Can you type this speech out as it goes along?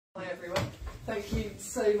Hi everyone, thank you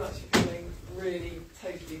so much for coming, really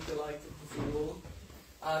totally delighted to see you all.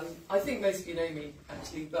 I think most of you know me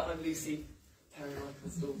actually, but I'm Lucy, Terry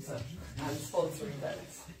Michael's daughter, and sponsoring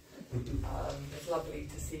Dennis. It's lovely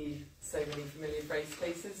to see so many familiar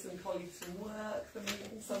faces and colleagues from work, the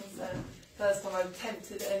meeting sunset. First time I've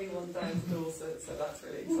tempted anyone down to Dorset, so that's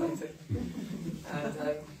really exciting.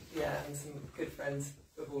 And and some good friends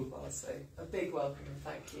of all of ours, so a big welcome and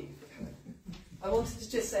thank you for coming. I wanted to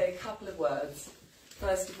just say a couple of words.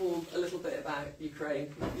 First of all, a little bit about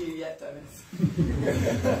Ukraine. Not you yet, Dennis.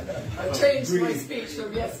 I've changed my speech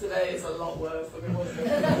from yesterday. It's a lot worse than it was.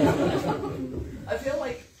 I feel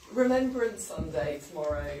like Remembrance Sunday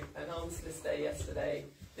tomorrow and Armistice Day yesterday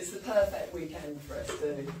is the perfect weekend for us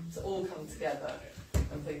to all come together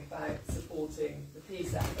and think about supporting the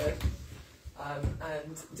peace effort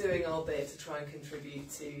and doing our bit to try and contribute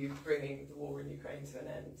to bringing the war in Ukraine to an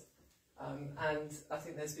end. And I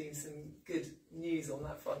think there's been some good news on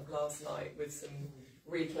that front last night with some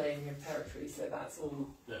reclaiming of territory, so that's all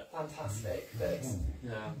fantastic. But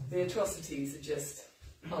the atrocities are just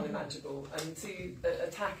unimaginable, and to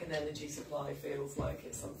attack an energy supply feels like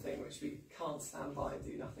it's something which we can't stand by and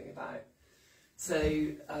do nothing about. So,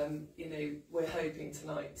 we're hoping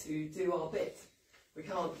tonight to do our bit. We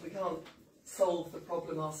can't solve the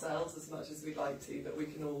problem ourselves as much as we'd like to, but we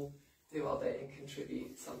can all do our bit and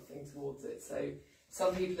contribute something towards it. So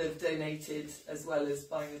some people have donated as well as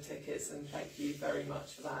buying the tickets, and thank you very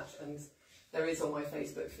much for that. And there is on my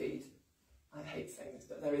Facebook feed, I hate saying this,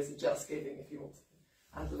 but there is a Just Giving if you want to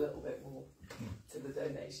add a little bit more to the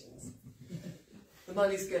donations. The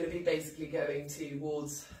money's going to be basically going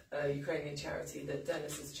towards a Ukrainian charity that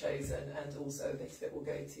Dennis has chosen, and also a bit of it will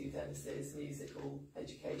go to Dennis's musical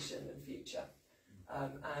education and future.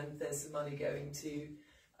 And there's some money going to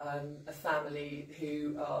a family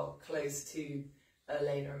who are close to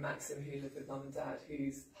Elena and Maxim, who live with mum and dad,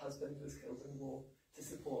 whose husband was killed in war, to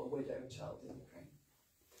support a widow and child in Ukraine.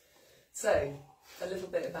 So, a little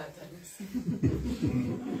bit about Dennis.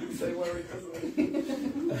 So worried, wasn't he?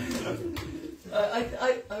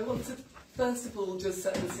 I want to first of all just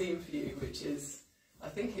set the scene for you, which is, I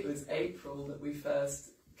think it was April that we first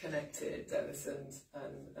connected, Dennis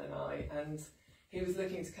and I, and he was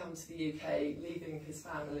looking to come to the UK, leaving his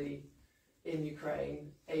family in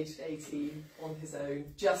Ukraine, aged 18, on his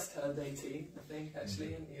own, just turned 18, I think,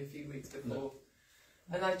 actually, only a few weeks before.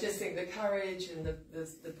 And I just think the courage and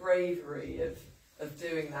the bravery of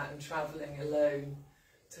doing that and travelling alone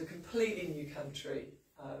to a completely new country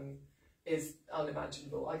is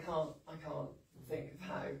unimaginable. I can't think of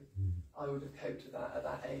how I would have coped with that at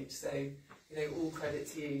that age. So, all credit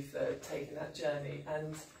to you for taking that journey.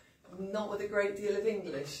 And not with a great deal of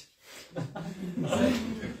English. So,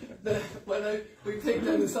 when we picked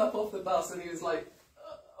Dennis up off the bus and he was like,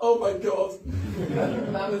 oh my God,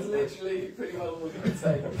 that was literally pretty well all he could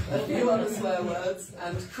say. A few other swear words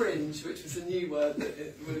and cringe, which was a new word that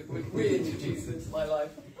it would reintroduce into my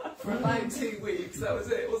life. For about 2 weeks, that was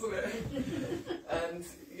it, wasn't it? And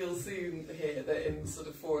you'll soon hear that in sort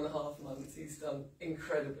of 4.5 months he's done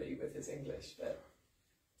incredibly with his English, but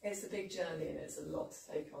it's a big journey and it's a lot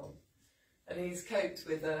to take on. And he's coped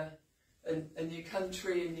with a new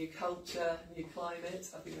country, a new culture, new climate.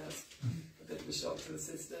 I think that's a bit of a shock to the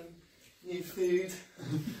system. New food.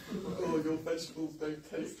 Oh, your vegetables don't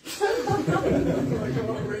taste the same.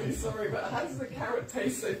 I'm really sorry, but how does the carrot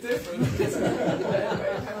taste so different?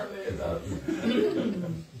 Anyway, apparently it does.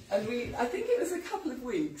 And I think it was a couple of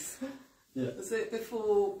weeks. Was it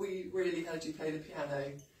before we really heard you play the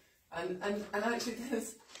piano? And actually,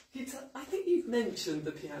 I think you've mentioned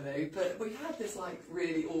the piano, but we had this like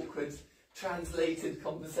really awkward translated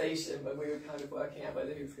conversation when we were kind of working out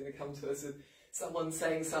whether he was going to come to us with someone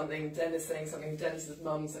saying something, Dennis's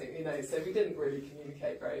mum saying, so we didn't really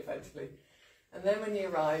communicate very effectively. And then when he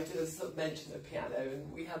arrived, there was sort of mention of piano, and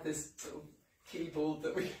we had this sort of keyboard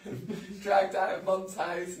that we dragged out of Mum's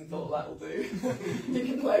house and thought, that'll do. You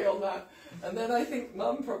can play on that. And then I think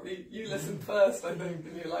Mum you listened first, I think,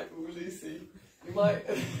 and you're like, oh, Lucy, we might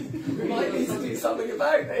need to do something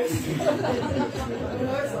about this. And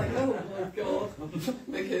I was like, oh my God,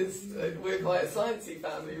 because we're quite a sciencey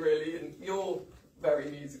family, really, and you're very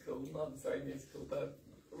musical, Mum's very musical, but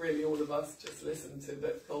really all of us just listen to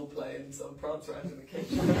the Coldplay and sort of prance around in the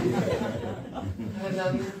kitchen.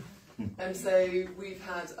 And so we've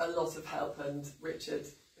had a lot of help, and Richard,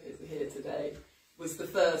 who's here today, was the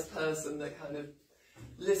first person that kind of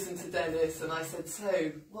listened to Dennis, and I said,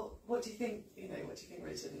 so, what do you think, what do you think,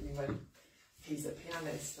 Richard? And he went, he's a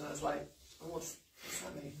pianist. And I was like, oh, what's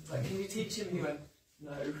that mean? I was like, can you teach him? And he went,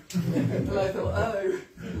 no. And I thought, oh,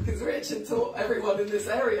 because Richard taught everyone in this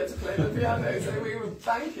area to play the piano, so we were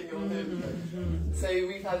banking on him. So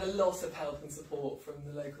we've had a lot of help and support from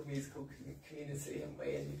the local musical community, haven't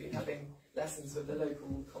we? And we've been having lessons with the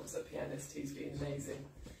local concert pianist, who's been amazing.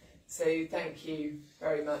 So thank you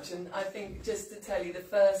very much. And I think, just to tell you, the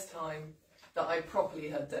first time that I properly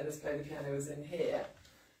heard Dennis play the piano was in here.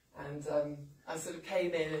 And I sort of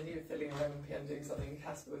came in and you were fiddling around the piano doing something, and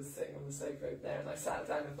Casper was sitting on the sofa over there, and I sat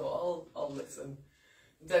down and thought, I'll listen.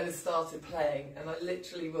 And Dennis started playing, and I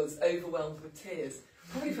literally was overwhelmed with tears,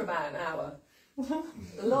 probably for about an hour.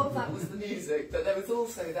 A lot of that was the music, but there was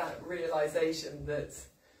also that realisation that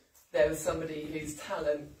there was somebody whose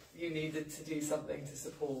talent you needed to do something to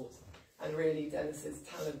support. And really Dennis's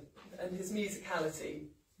talent and his musicality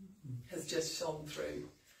has just shone through.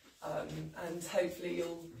 And hopefully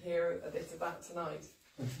you'll hear a bit of that tonight.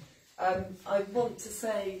 I want to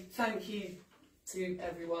say thank you to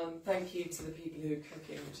everyone. Thank you to the people who are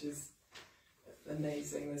cooking, which is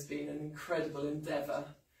amazing. There's been an incredible endeavour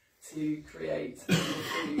to create the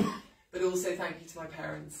food. But also thank you to my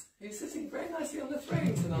parents, who are sitting very nicely on the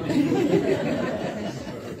throne tonight.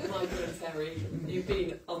 Michael and Terry, you've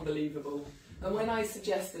been unbelievable. And when I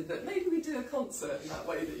suggested that maybe we do a concert in that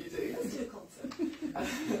way that you do, let's do a concert.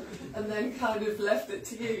 And then kind of left it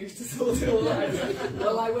to you to sort it all out.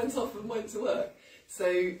 Well, I went off and went to work. So,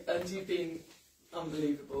 and you've been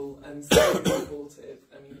unbelievable and so supportive,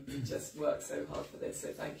 and you just worked so hard for this. So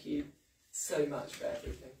thank you so much for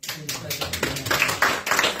everything.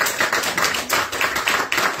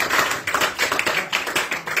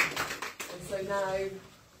 And so now,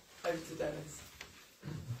 over to Dennis.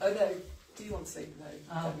 Oh no. Do you want to say no?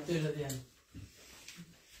 I'll do it at the end.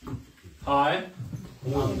 Hi,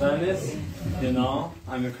 I'm Dennis. You know,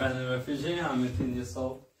 I'm a Ukrainian refugee. I'm 18 years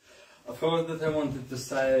old. First that I wanted to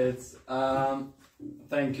say is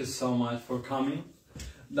thank you so much for coming.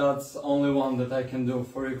 That's only one that I can do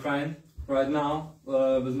for Ukraine right now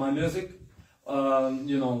with my music.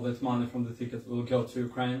 You know that money from the ticket will go to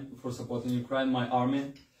Ukraine for supporting Ukraine, my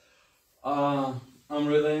army. I'm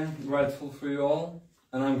really grateful for you all.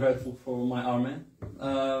 And I'm grateful for my army,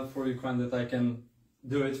 for Ukraine, that I can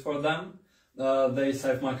do it for them. They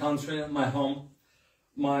saved my country, my home,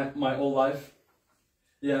 my whole life.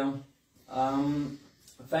 Yeah.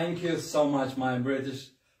 Thank you so much, my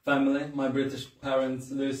British family, my British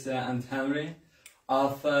parents, Lucia and Henry,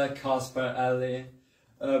 Arthur, Casper, Ellie,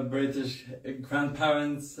 British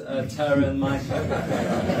grandparents, Terry and Michael.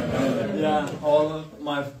 Yeah, all of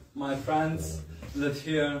my friends that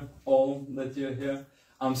here, all that you're here.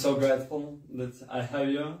 I'm so grateful that I have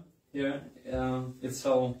you here.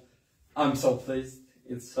 I'm so pleased.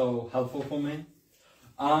 It's so helpful for me.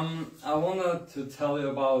 I wanted to tell you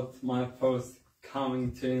about my first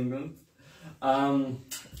coming to England.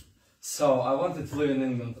 So I wanted to live in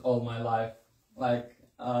England all my life. Like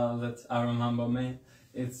that I remember me.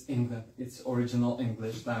 It's England. It's original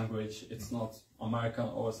English language. It's not American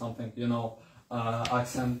or something, you know,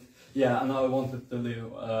 accent. Yeah, and I wanted to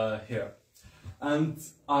live here. And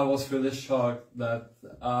I was really shocked that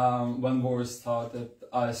when war started,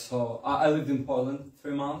 I lived in Poland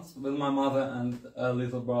 3 months with my mother and a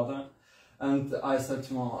little brother. And I said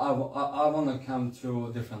to Mom, I want to come to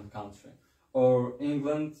a different country. Or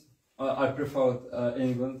England, I preferred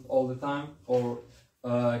England all the time, or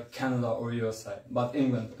Canada or USA. But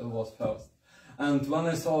England was first. And when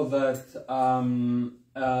I saw that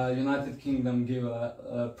United Kingdom give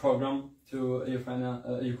a program to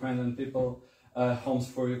Ukrainian people, Homes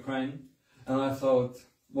for Ukraine, and I thought,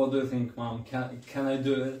 what do you think, Mom? Can I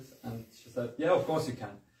do it? And she said, yeah, of course you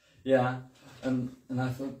can. Yeah, and I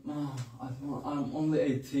thought, oh, I'm only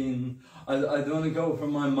 18. I don't want to go for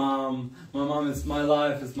my mom. My mom is my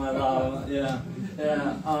life, it's my love. Yeah,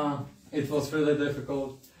 yeah. It was really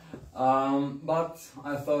difficult, but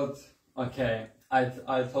I thought, okay.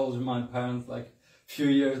 I told my parents like few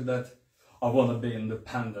years that I want to be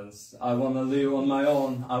independent. I want to live on my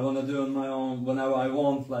own. I want to do on my own whenever I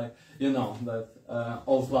want, like, you know, that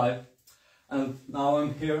old life. And now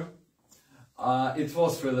I'm here. It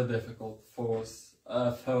was really difficult for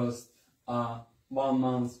first 1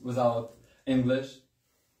 month without English.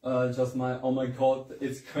 Just oh my god,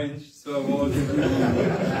 it's cringe, so much.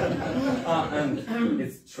 And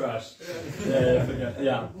it's trash.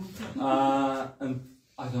 Yeah. And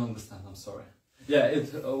I don't understand, I'm sorry. Yeah,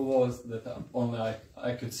 it was that only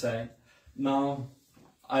I could say. Now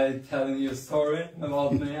I telling you a story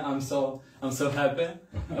about me. I'm so happy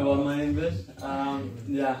about my English.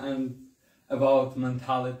 Yeah, and about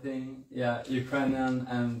mentality. Yeah, Ukrainian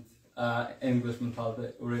and English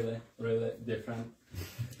mentality really different.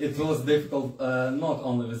 It was difficult, not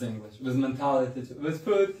only with English, with mentality, with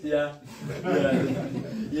food, yeah.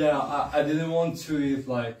 I didn't want to eat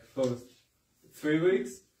like for 3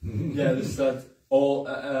 weeks. Yeah, they said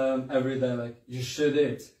every day like, you should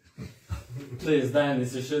eat. Please,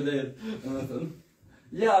 Dennis, you should eat. And I thought,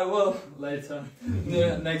 yeah, I will later.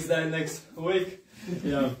 Yeah, next day, next week.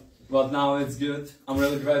 Yeah, but now it's good. I'm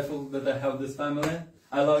really grateful that I have this family.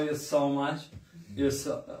 I love you so much. You're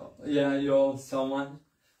you all so much.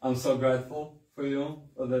 I'm so grateful for you,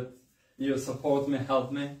 that you support me,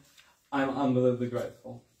 help me. I'm unbelievably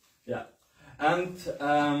grateful. Yeah. And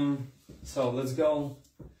so let's go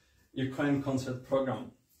Ukraine concert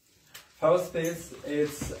program. First piece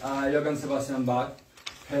is Johann Sebastian Bach,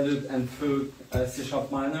 Prelude and Fugue,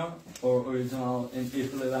 C-sharp minor, or original in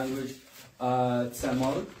Italy language,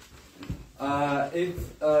 C-moll.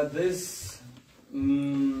 This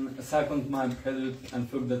second my Prelude and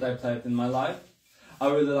Fugue that I played in my life. I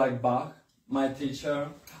really like Bach, my teacher.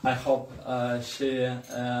 I hope she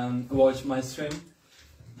watched my stream.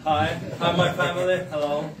 Hi my family,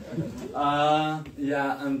 hello.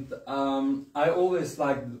 I always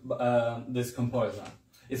liked this composer.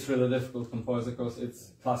 It's really difficult composer because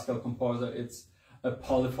it's classical composer. It's a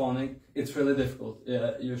polyphonic. It's really difficult.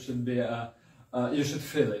 Yeah, you should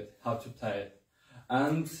feel it, how to play it.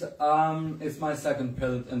 And it's my second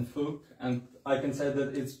Prelude and Fugue, and I can say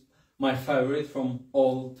that it's my favorite from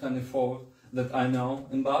all 24 that I know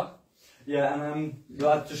in Bach. Yeah, and I'm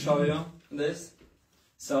glad to show you this.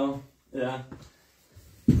 So, yeah.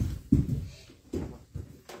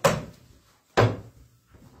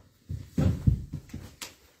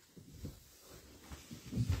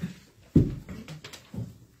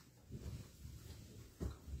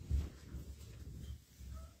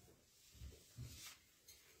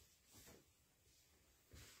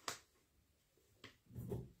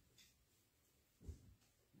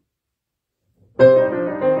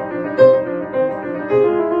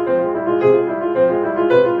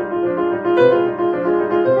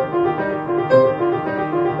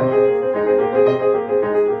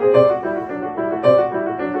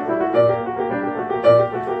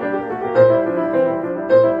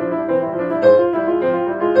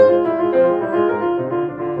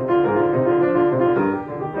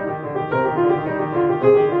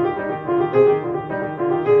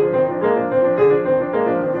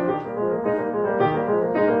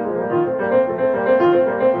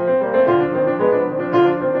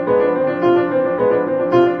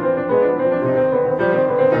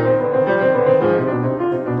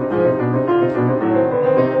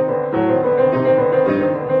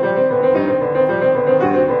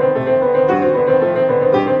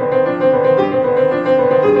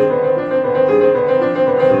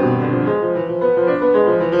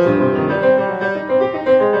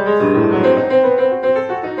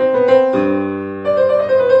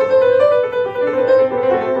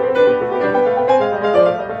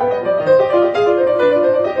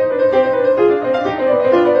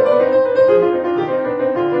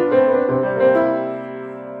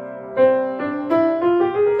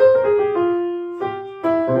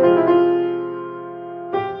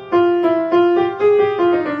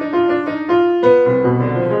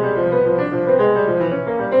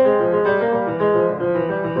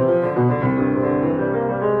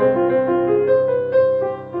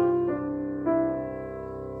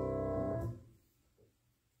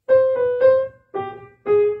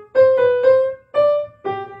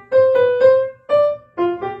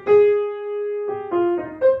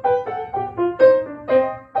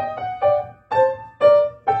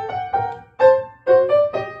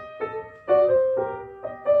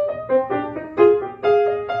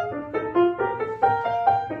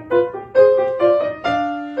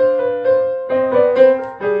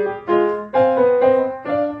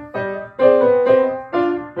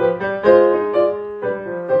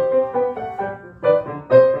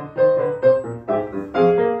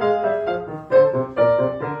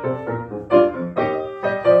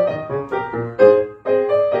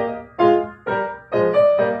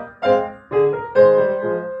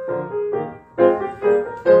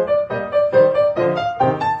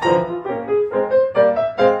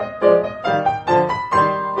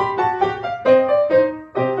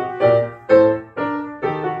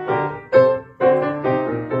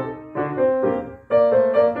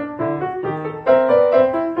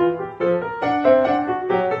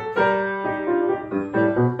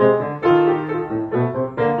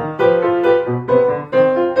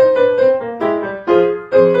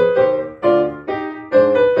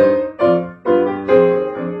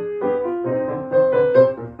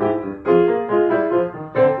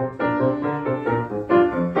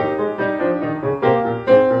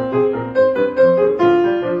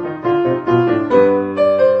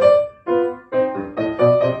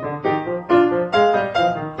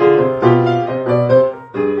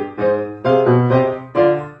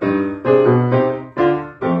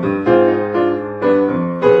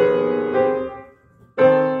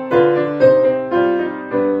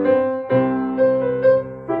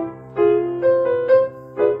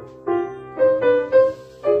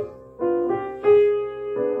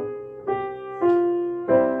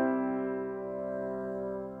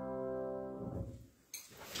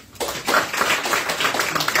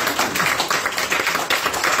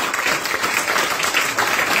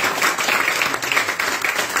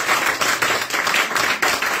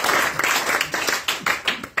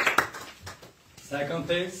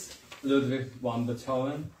 Ludwig van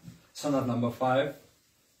Beethoven, Sonata number 5,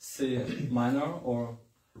 C minor or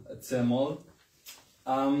C moll.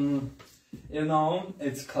 You know,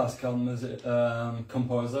 it's classical music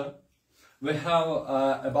composer. We have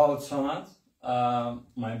about sonatas.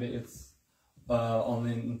 Maybe it's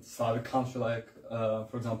only in Slavic country, like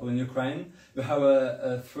for example in Ukraine. We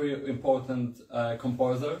have 3 important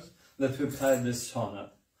composers that will play this sonat.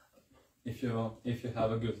 If you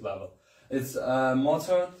have a good level, it's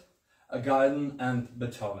Mozart, Haydn, and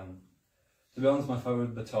Beethoven. To be honest, my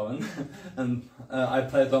favorite Beethoven, and I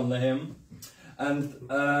played only him. And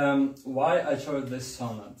why I chose this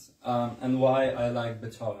sonat and why I like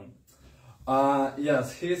Beethoven.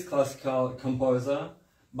 Yes, he is classical composer,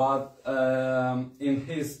 but in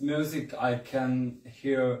his music I can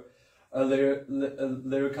hear a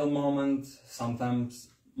lyrical moment. Sometimes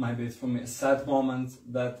maybe it's for me a sad moment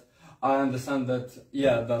that I understand that,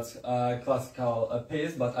 yeah, that's a classical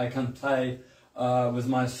piece, but I can play with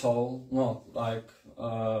my soul, not like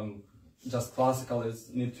just classical. It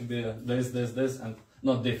need to be this, and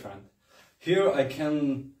not different. Here I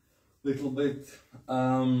can little bit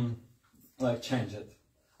like change it.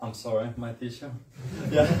 I'm sorry, my teacher.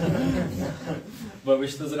 Yeah.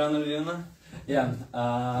 Yeah.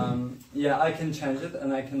 Yeah, I can change it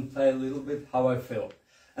and I can play a little bit how I feel.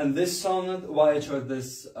 And this sonnet, why I chose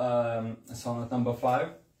this sonnet number 5,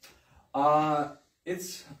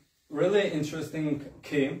 it's really interesting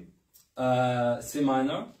key, C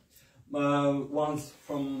minor, one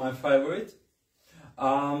from my favorite.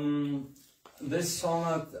 This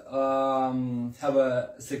sonnet have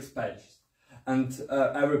 6 pages, and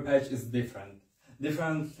every page is different,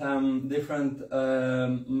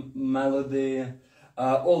 melody,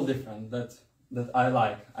 all different. That I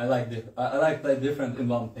like. I like play different in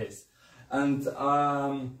one piece. And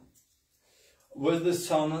with this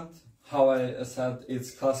sonnet, how I said,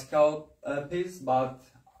 it's classical piece, but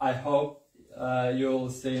I hope you'll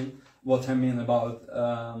see what I mean about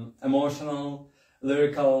emotional,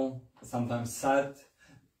 lyrical, sometimes sad.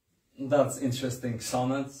 That's interesting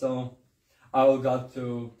sonnet. So I will got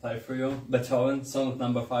to play for you Beethoven, sonnet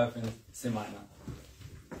number 5 in C minor.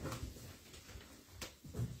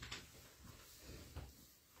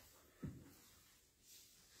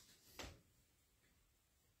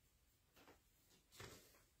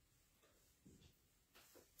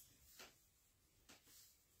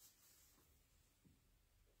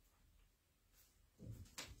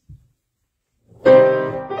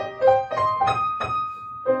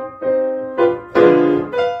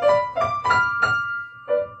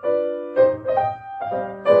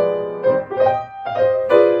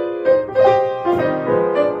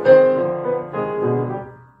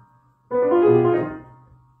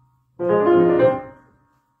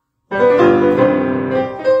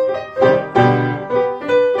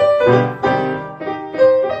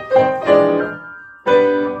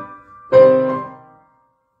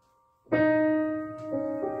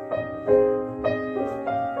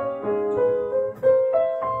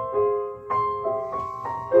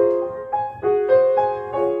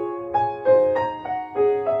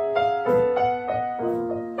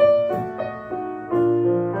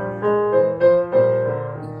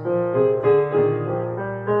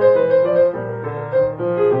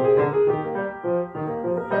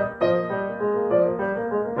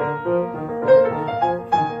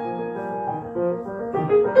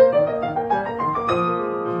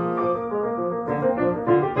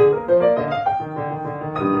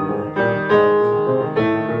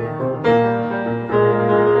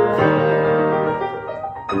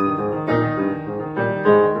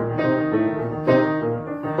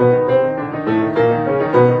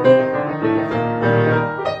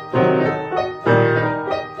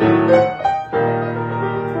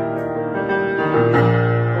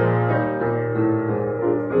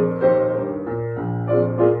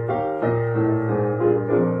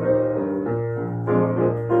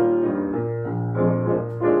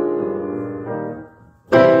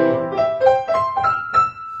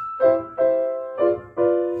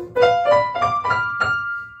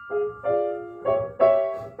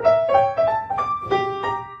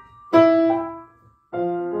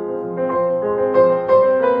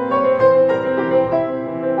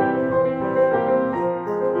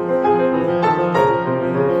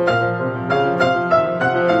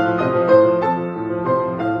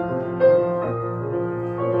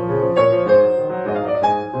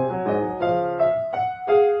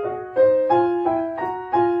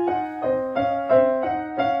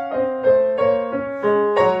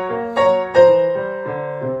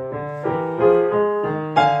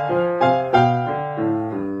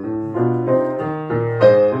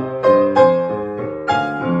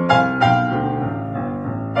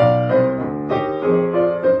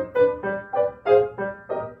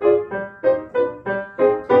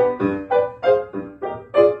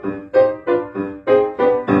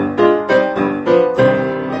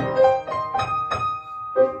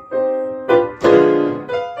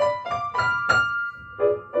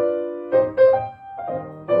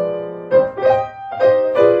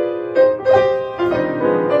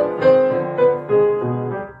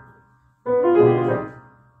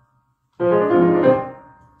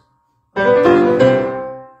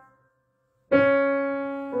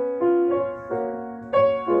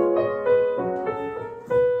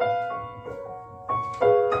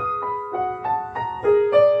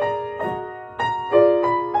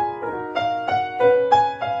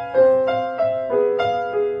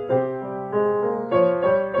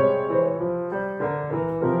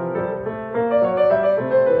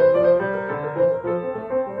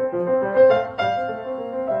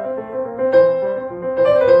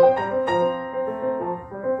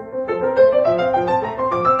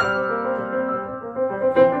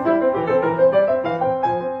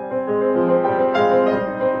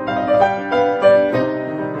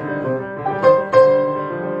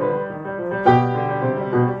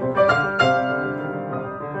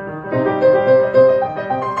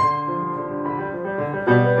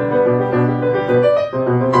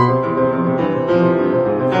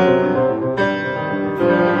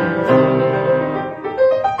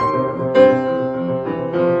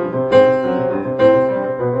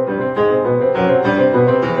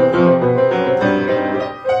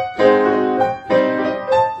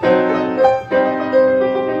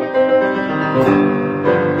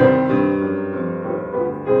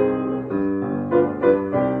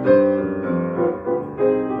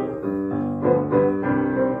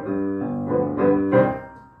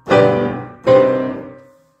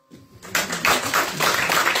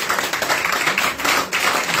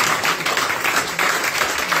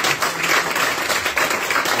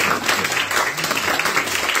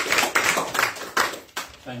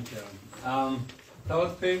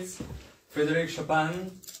 Third piece, Frédéric Chopin,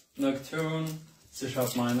 Nocturne,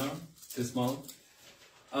 C-sharp minor, C-small.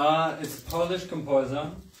 It's a Polish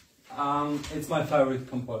composer. It's my favorite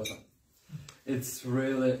composer. He is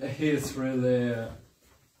really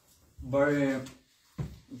very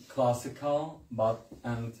classical,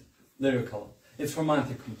 and lyrical. It's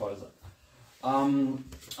romantic composer. I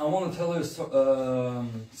want to tell you a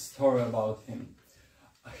story about him.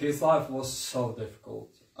 His life was so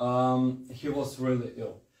difficult. He was really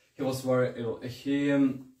ill. He was very ill. He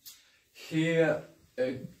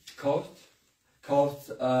coughed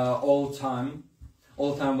all time.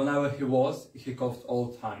 Whenever he coughed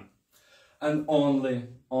all time. And only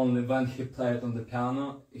when he played on the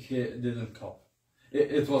piano, he didn't cough.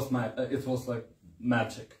 It was like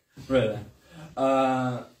magic, really.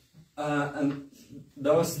 And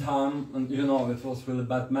there was time, and you know, it was really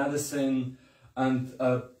bad medicine, and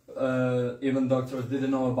even doctors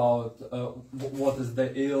didn't know about what is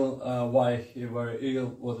the ill, why he were ill,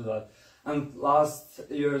 what is that. And last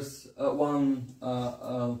years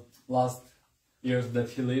that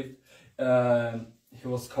he lived, he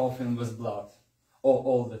was coughing with blood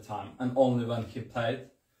all the time, and only when he played,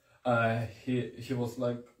 he was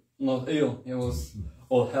like not ill, he was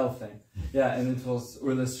all healthy. Yeah, and it was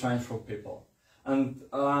really strange for people. And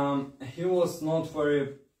he was not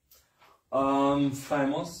very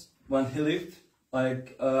famous when he lived.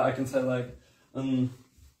 Like I can say, like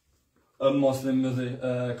mostly music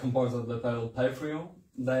composers that I will play for you,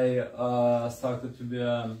 they started to be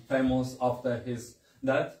famous after his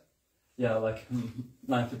death. Yeah, like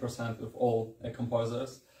 90% of all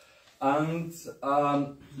composers. And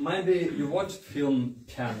maybe you watched film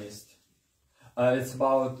Pianist. It's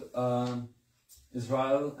about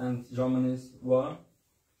Israel and Germany's war.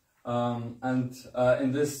 And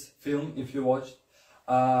in this film, if you watched,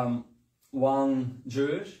 one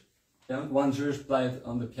Jewish played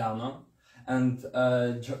on the piano, and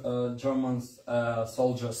German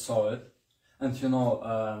soldiers saw it. And you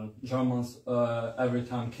know, Germans every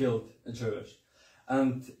time killed Jewish.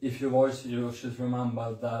 And if you watch, you should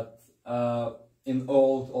remember that in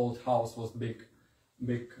old house was big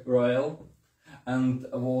royal, and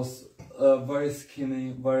was very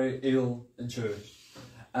skinny, very ill Jewish.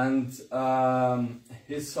 And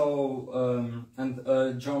he saw,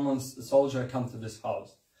 and German soldier come to this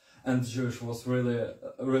house, and Jewish was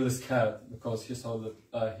really scared because he saw that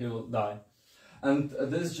he will die. And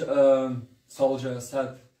this soldier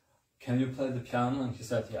said, "Can you play the piano?" And he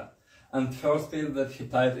said, "Yeah." And first piece that he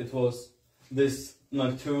played, it was this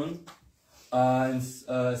Nocturne in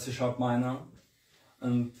C-sharp minor.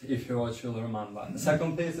 And if you watch, you'll remember. The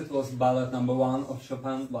second piece, it was Ballad number 1 of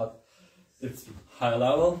Chopin, but it's high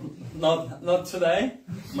level. Not today,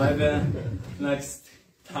 maybe next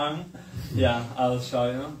time. Yeah, I'll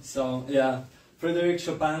show you. So yeah, Frédéric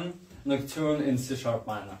Chopin, Nocturne in C-sharp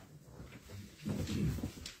minor.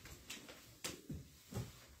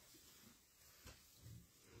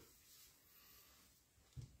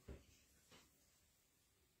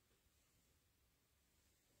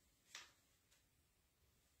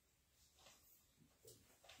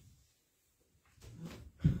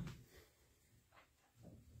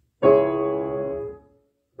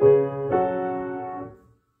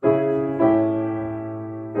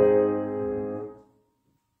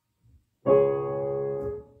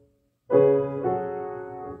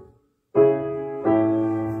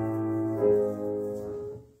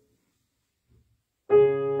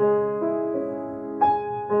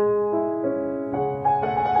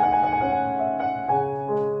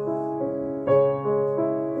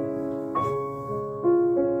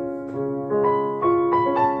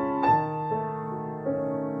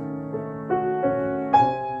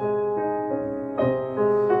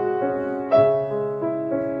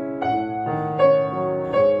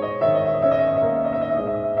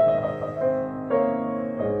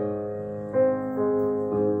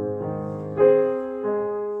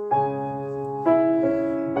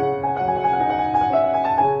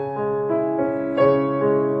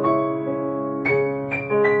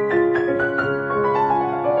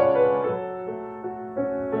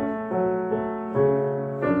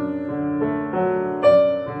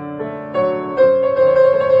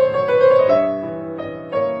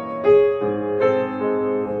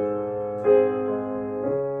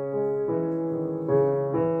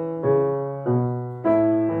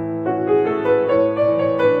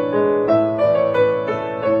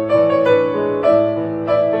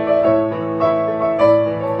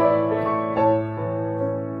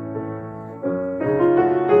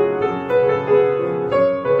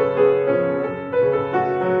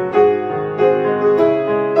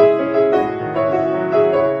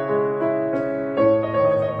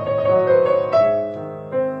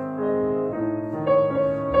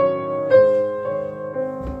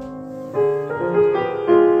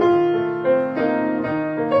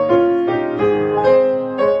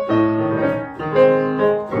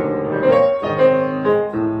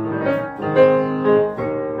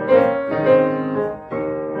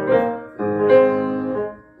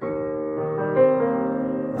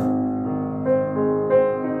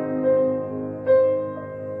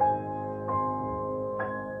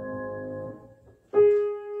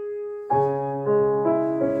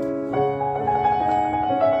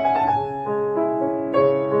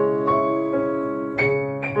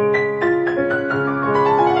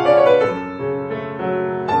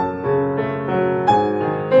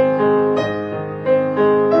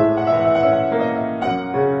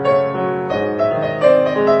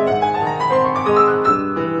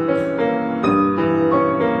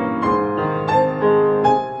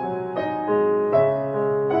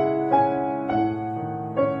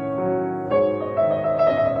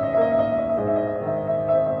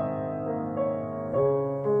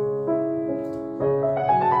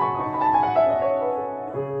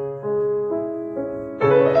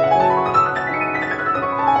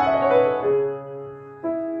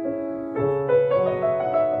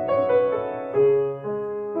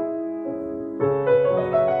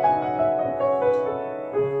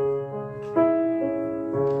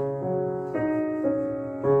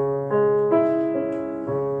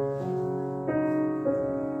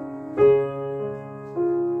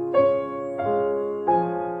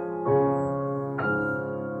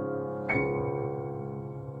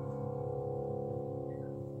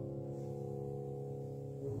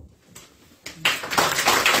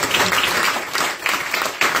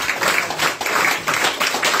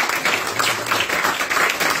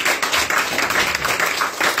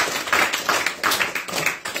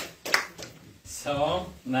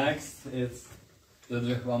 next it's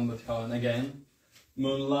Ludwig van Beethoven again.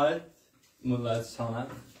 Moonlight Sonnet.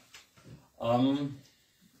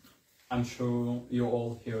 I'm sure you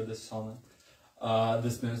all hear this sonnet.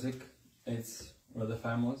 This music, it's really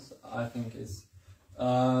famous. I think it's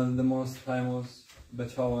the most famous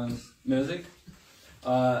Beethoven's music.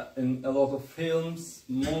 In a lot of films,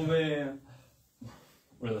 movie,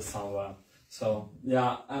 really somewhere. So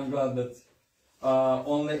yeah, I'm glad that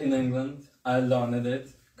only in England I learned it,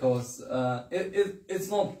 because it's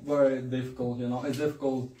not very difficult, you know. It's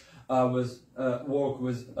difficult with work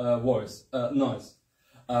with noise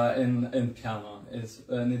in piano. It's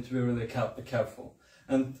need to be really careful.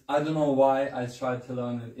 And I don't know why I tried to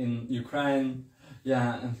learn it in Ukraine.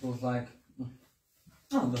 Yeah, and it was like,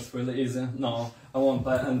 oh, that's really easy. No, I won't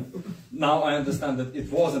play. And now I understand that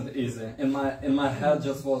it wasn't easy. In my head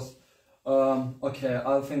just was, okay,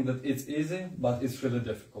 I'll think that it's easy, but it's really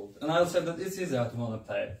difficult. And I'll say that it's easy, I don't want to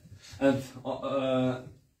play it. And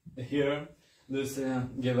here, Lucy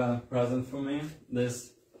gave a present for me,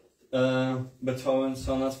 this Beethoven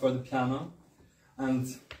sonatas for the piano. And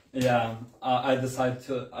yeah, I decided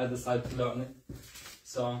to learn it.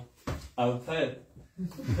 So I will play it.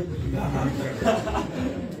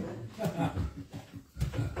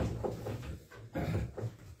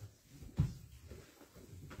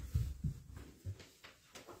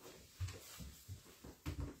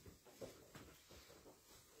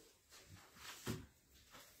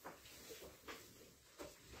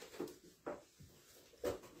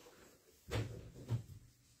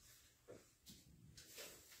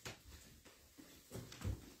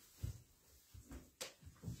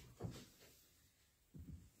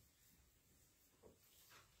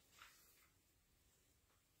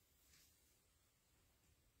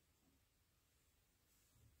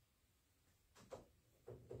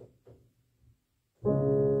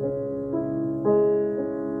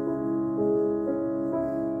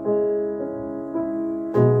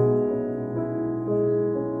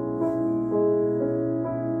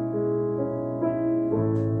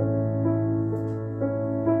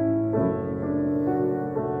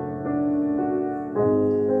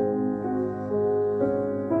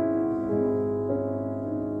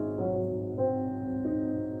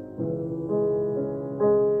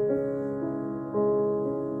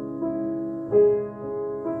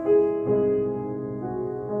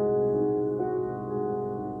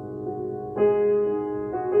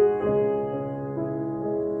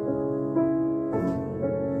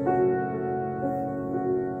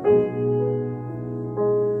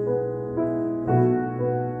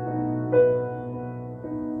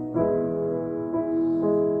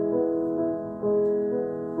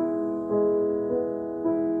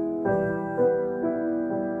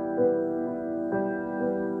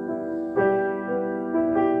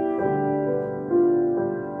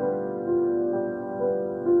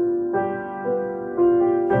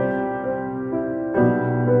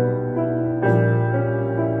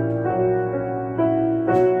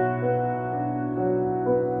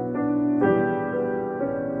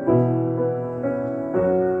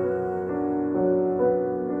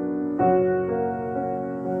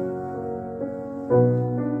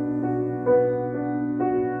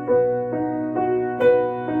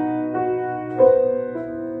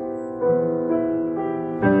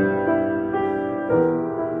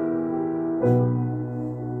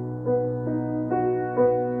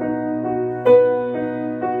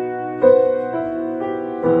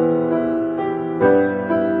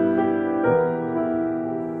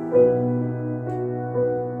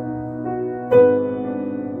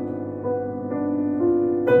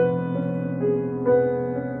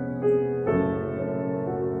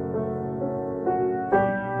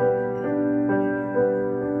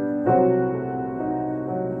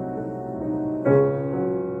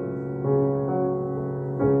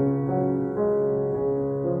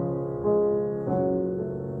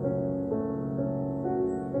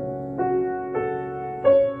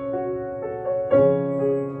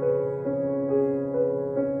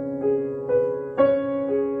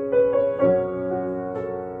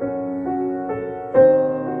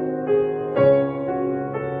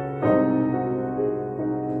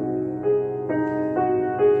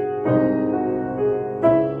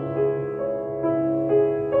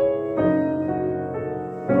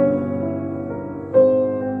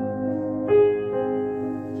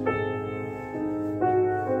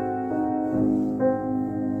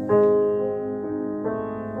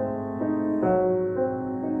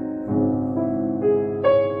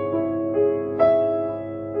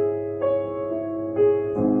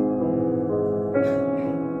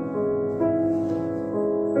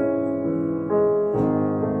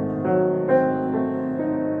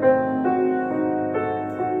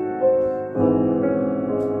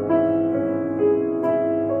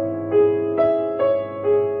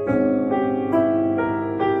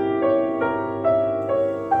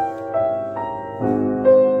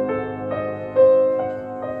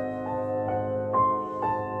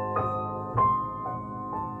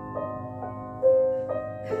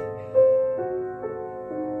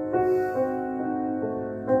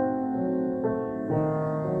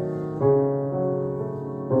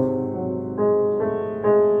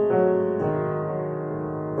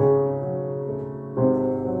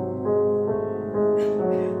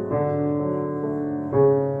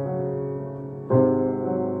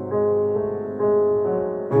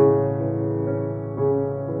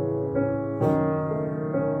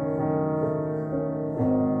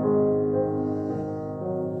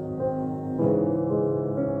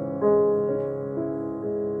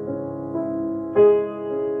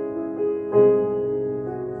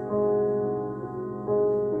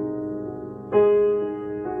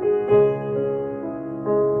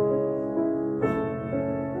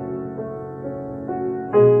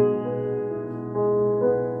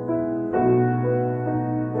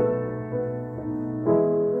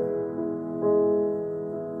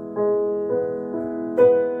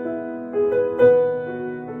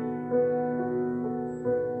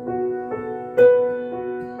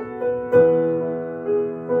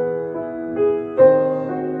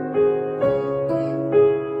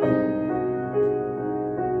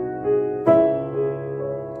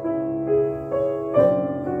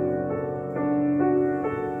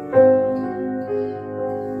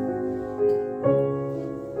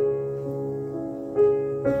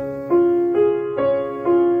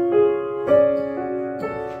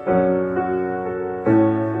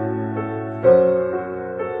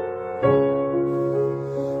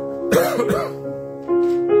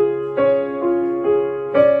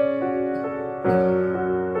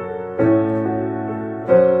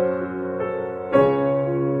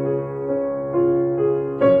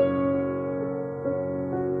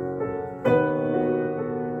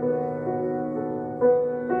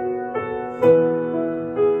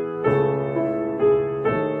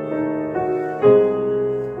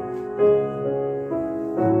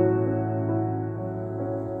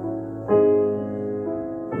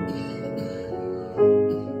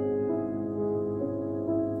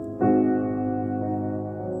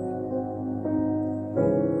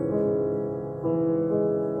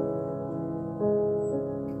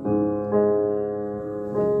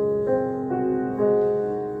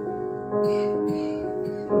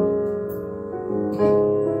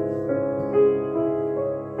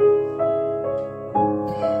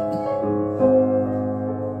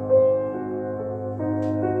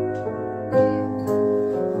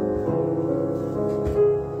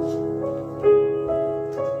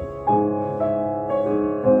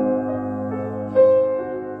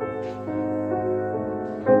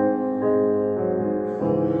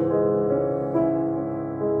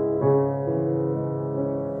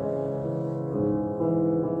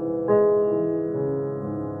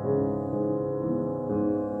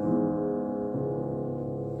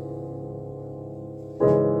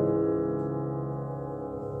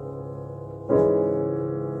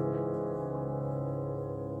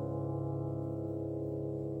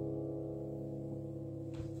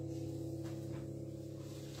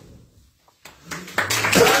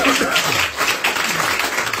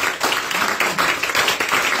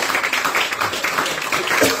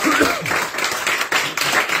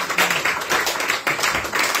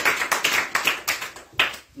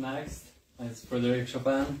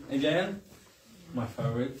 again, my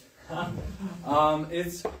favorite.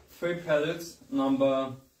 It's 3 preludes,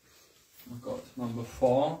 number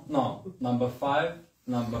 4, no, number 5,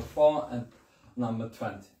 number 4 and number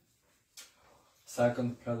 20.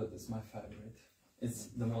 Second prelude is my favorite. It's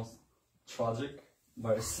the most tragic,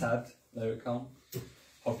 very sad, lyrical.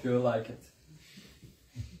 Hope you like it.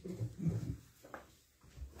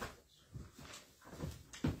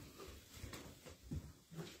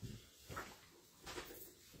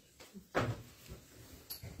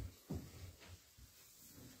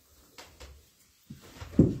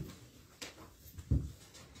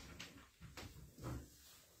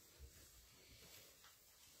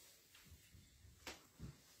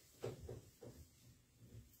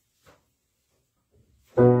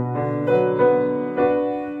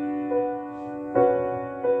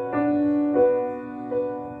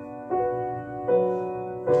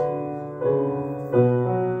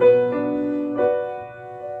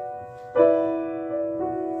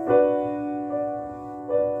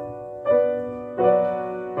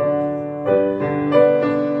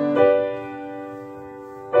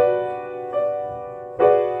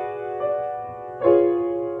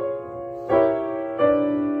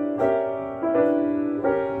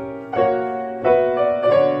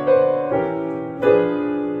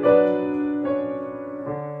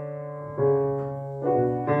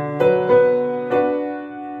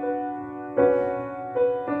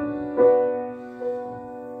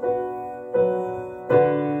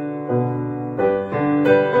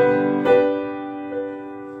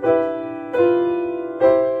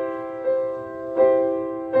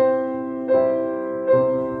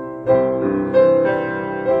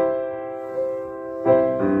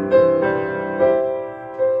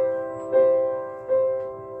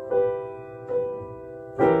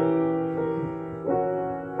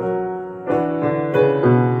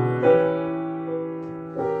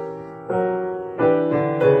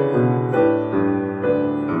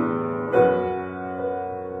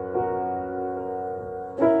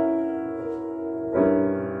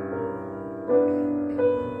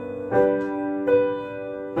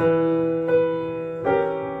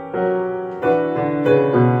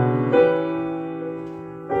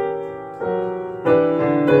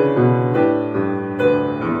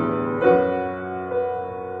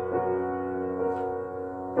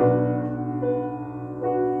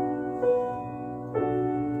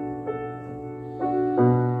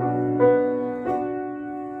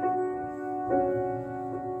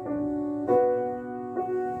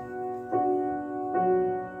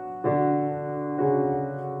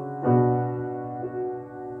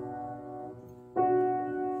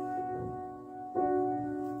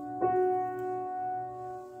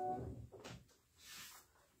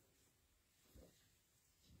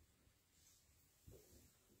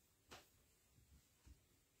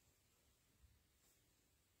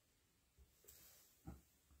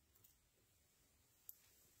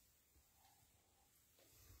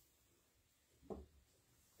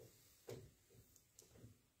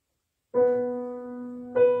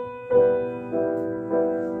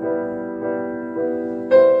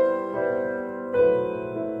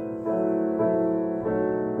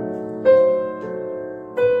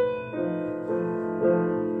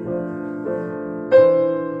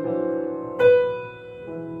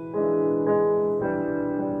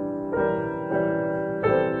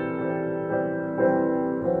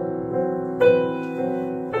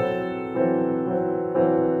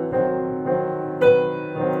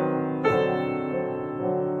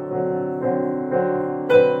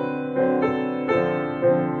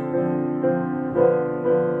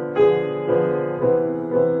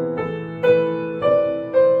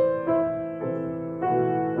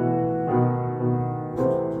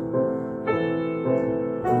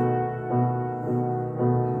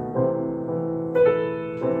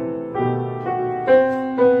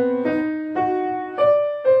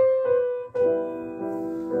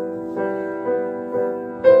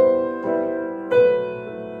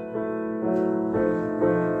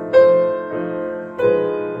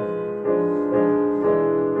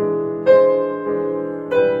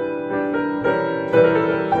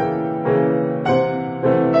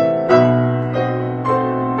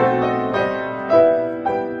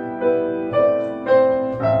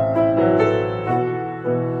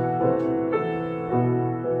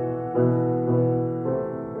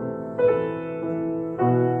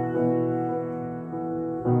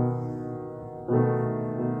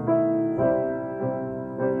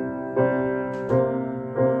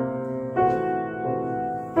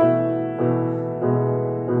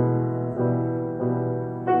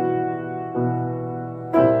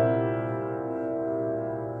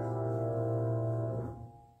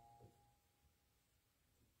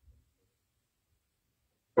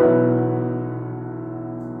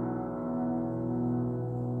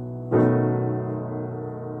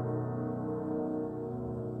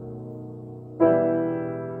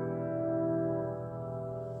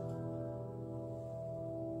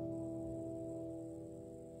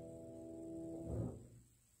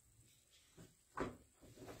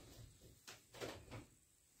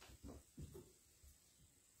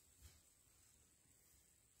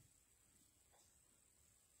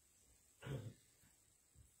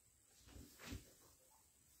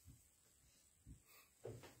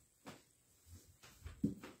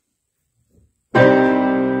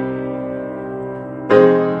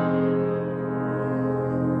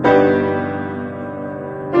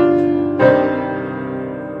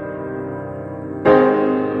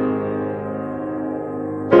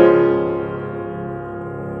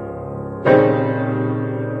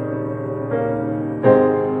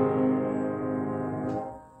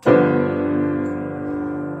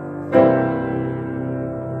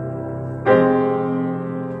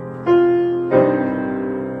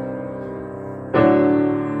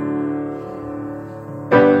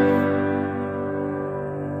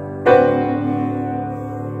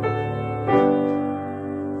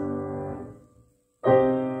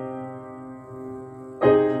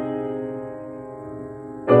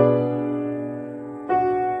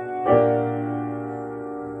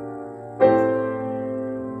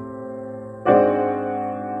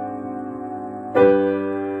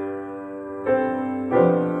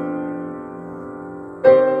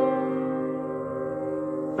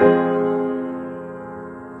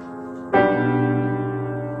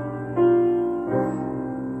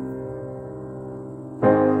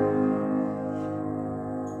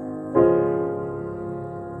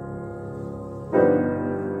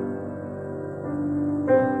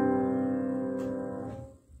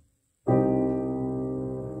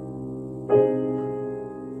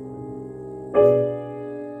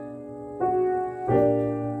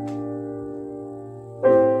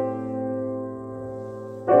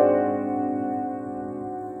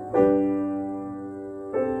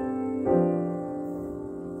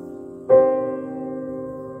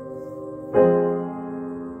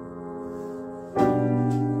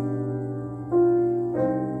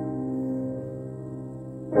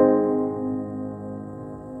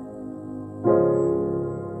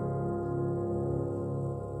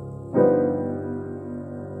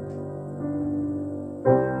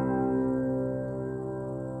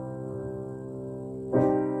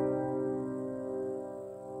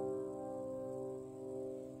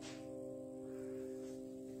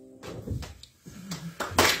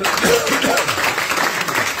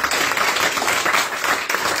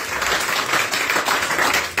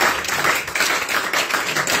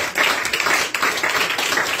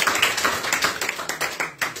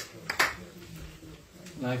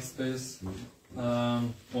 Next piece,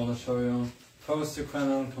 want to show you first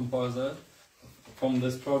Ukrainian composer from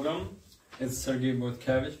this program. It's Sergei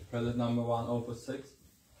Voitsekhovskyi, prelude number 1, opus 6.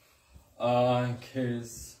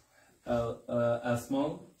 Keys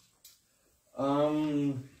S-moll.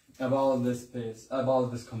 About this piece,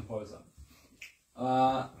 about this composer.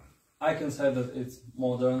 I can say that it's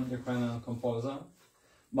modern Ukrainian composer,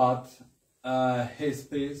 but his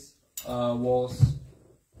piece was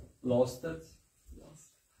lost.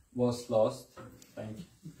 Thank you.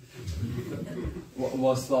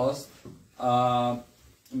 Was lost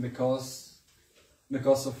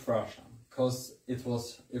because of Russia, because it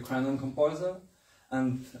was Ukrainian composer,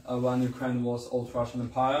 and when Ukraine was old Russian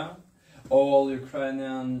Empire, all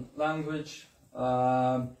Ukrainian language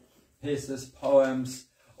pieces, poems,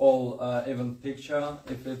 all even picture,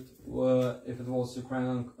 if it was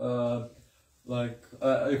Ukrainian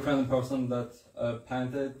Ukrainian person that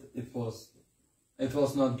painted, it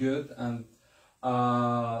was not good, and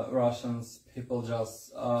Russians people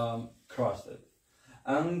just crushed it.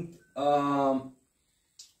 And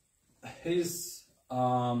his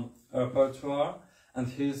repertoire and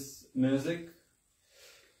his music,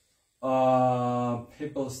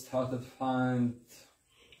 people started find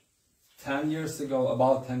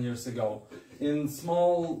about 10 years ago, in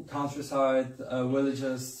small countryside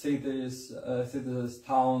villages, cities,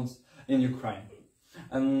 towns in Ukraine.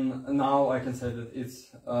 And now I can say that it's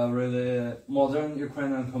really modern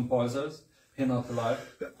Ukrainian composers. He's not alive,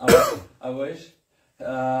 I wish.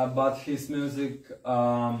 But his music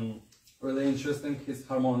really interesting, his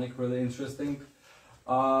harmonic really interesting.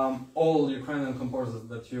 All Ukrainian composers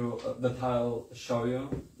that I'll show you,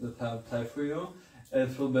 that I'll play for you,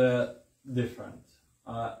 it will be different.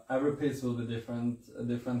 Every piece will be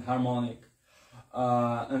different harmonic,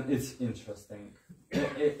 and it's interesting.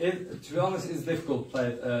 To be honest, it's difficult to play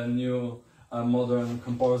new modern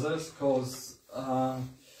composers, because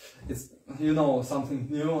it's something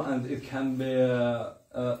new, and it can be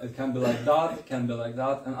like that, it can be like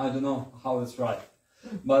that, and I don't know how it's right.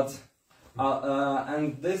 But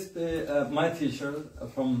and this my teacher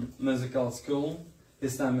from musical school,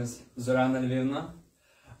 his name is Zorana Lvivna.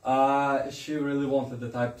 She really wanted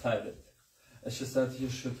that I played it. She said you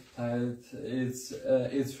should play it.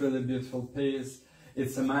 It's really beautiful piece.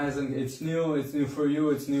 It's amazing. It's new for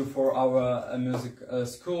you. It's new for our music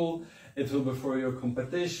school. It will be for your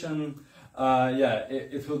competition. Yeah,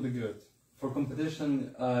 it will be good for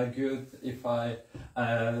competition. Good if I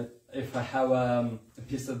have a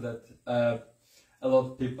piece that a lot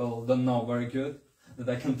of people don't know very good, that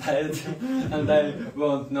I can play it, and they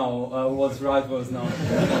won't know what's right, what's not.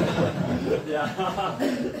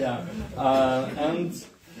 Yeah. And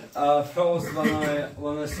first,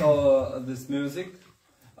 when I saw this music,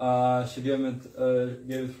 she gave it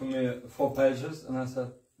for me 4 pages, and I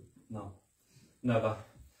said, no, never.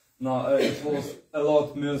 No, it was a lot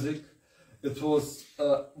of music. It was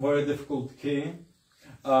very difficult key,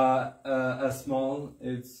 S-moll.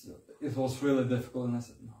 It was really difficult, and I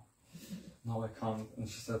said, no, I can't. And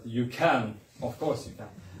she said, you can, of course you can.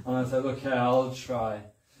 And I said, okay, I'll try.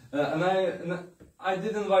 And I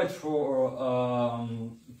didn't write for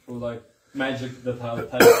like magic that I'll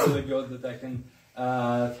play really good, that I can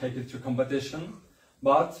take it to competition.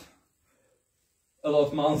 But a lot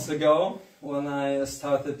of months ago, when I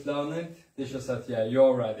started learning, teacher said, yeah,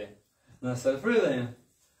 you're ready. And I said, really?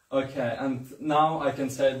 Okay, and now I can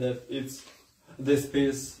say that it's this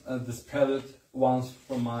piece, this prelude, one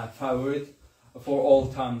from my favorite for all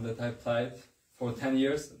time that I played for 10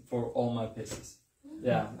 years for all my pieces.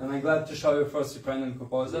 Yeah, and I'm glad to show you first Ukrainian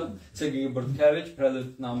composer, Sergei Voitsekhovskyi,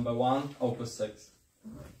 prelude number 1, opus 6.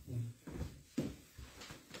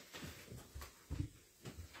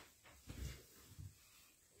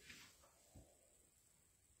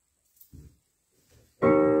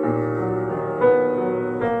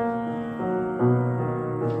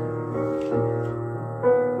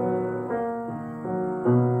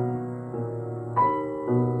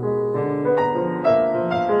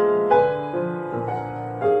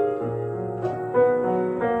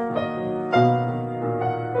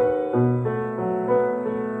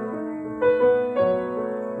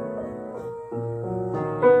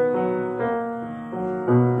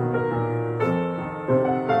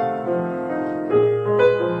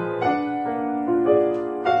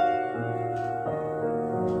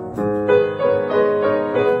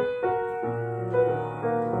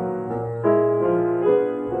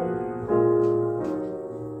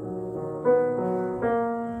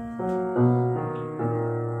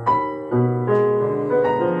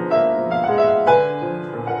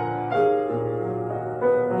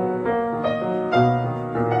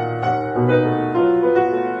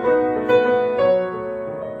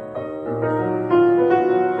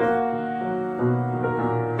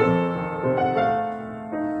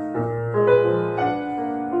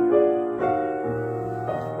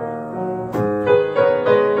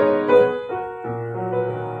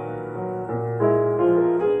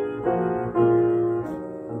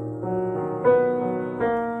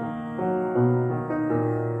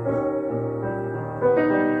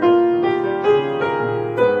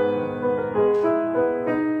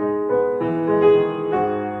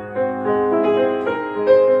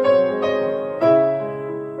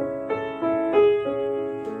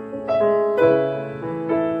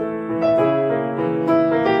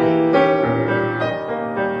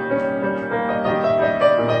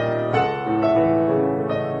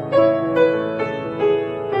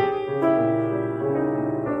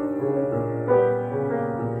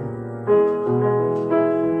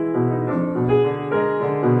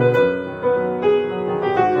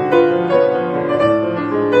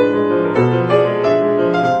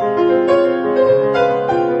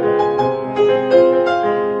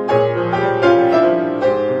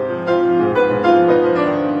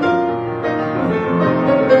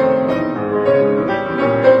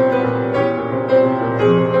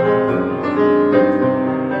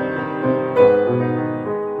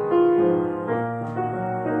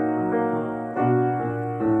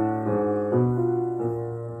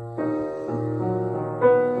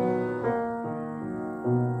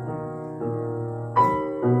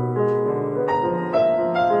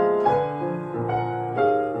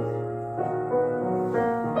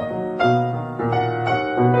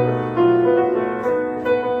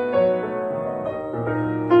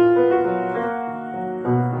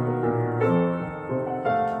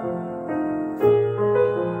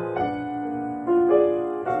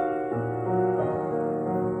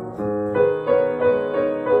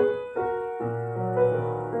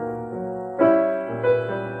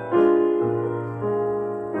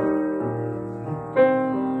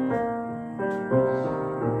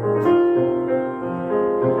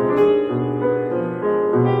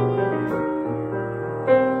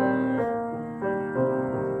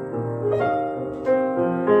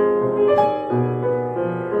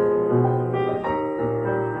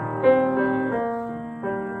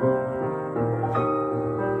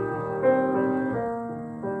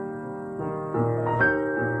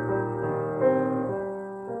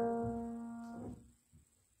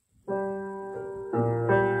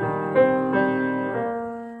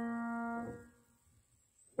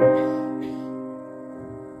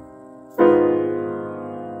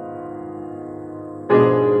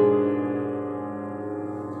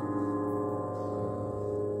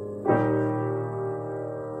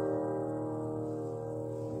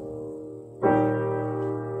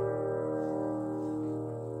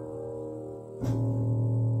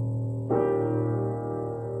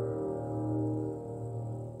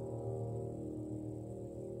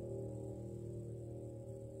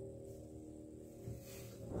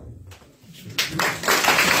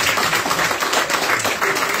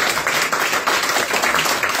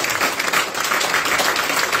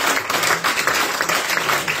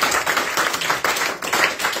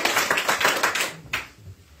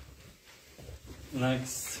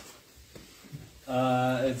 Next,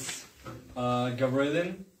 it's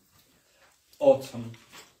Gavrilin, Autumn.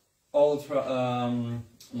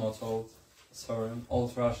 Not old, sorry,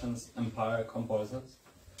 Old Russians Empire composers.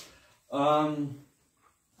 How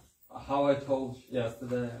I told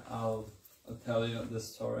yesterday, I'll tell you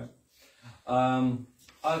this story.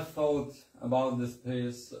 I thought about this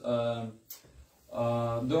piece. Do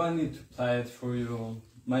I need to play it for you?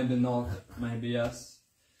 Maybe not, maybe yes.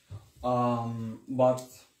 But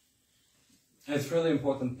it's really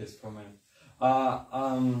important piece for me.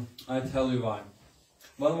 I tell you why.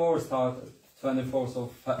 When war started, 24th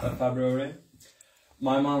of February,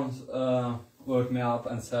 my mom woke me up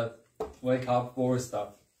and said, "Wake up, war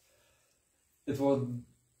started." It was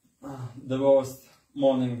the worst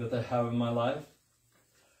morning that I have in my life.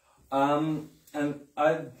 And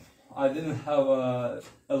I didn't have a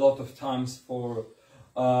lot of times for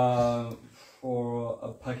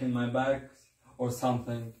packing my bags or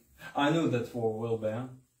something. I knew that war will be.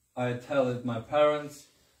 I tell it my parents,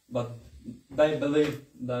 but they believe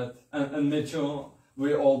that, and me too,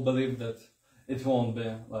 we all believe that it won't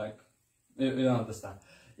be, like, you understand.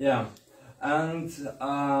 Yeah, and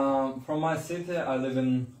from my city, I live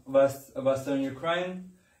in western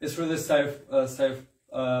Ukraine. It's really safe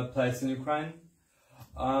place in Ukraine.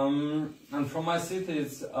 And from my city,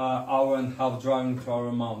 it's hour and a half driving to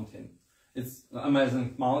our mountain. It's an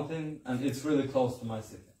amazing mountain, and it's really close to my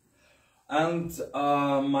city. And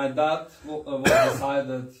my dad was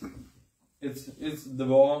decided it's the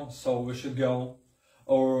war, so we should go,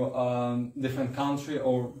 or different country,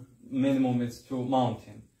 or minimum it's to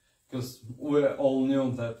mountain, because we all knew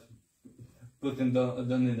that Putin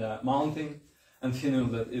don't need a mountain, and he knew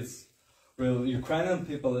that it's real Ukrainian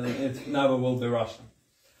people and it never will be Russian.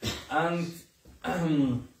 And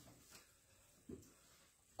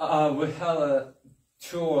we had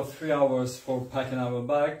 2 or 3 hours for packing our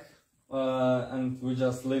bag, and we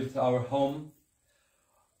just left our home.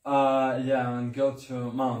 Yeah, and go to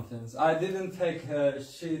mountains. I didn't take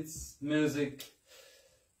sheets, music.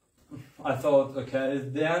 I thought, okay, it's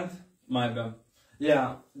the end, maybe.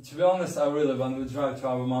 Yeah, to be honest, when we drive to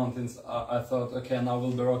our mountains, I thought, okay, now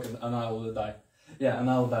we'll be rocket and I will die. Yeah, and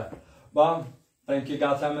I'll die. But thank you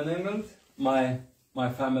God, I'm in England. My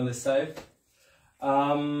family is safe.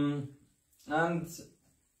 And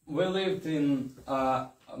we lived in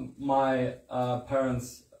my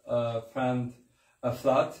parents' friend a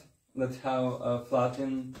flat, that have a flat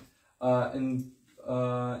in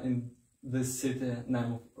this city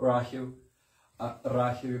named Rakhiv,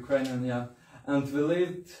 Ukrainian, yeah. And we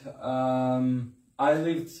lived, I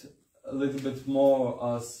lived a little bit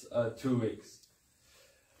more as 2 weeks.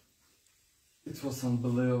 It was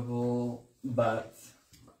unbelievable, but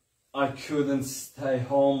I couldn't stay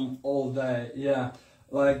home all day, yeah.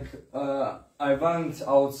 Like, I went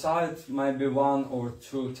outside maybe 1 or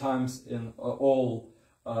 2 times in all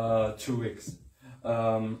 2 weeks.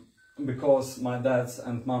 Because my dad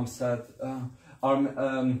and mom said,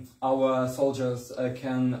 our soldiers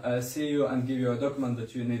can see you and give you a document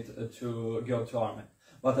that you need to go to army.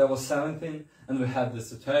 But I was 17 and we had the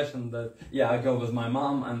situation that, yeah, I go with my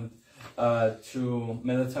mom and to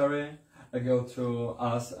military. I go to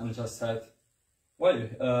us and just said, well,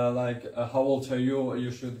 how old are you?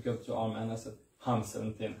 You should go to army. And I said, I'm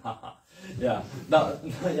 17. Haha. Yeah,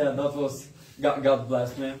 that was, God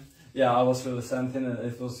bless me. Yeah, I was really 17 and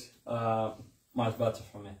it was much better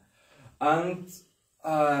for me. And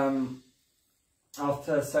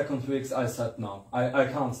after 2nd weeks, I said, no, I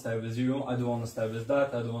can't stay with you. I don't want to stay with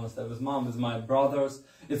dad. I don't want to stay with mom, with my brothers.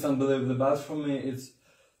 It's unbelievably bad for me. It's,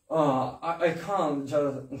 I can't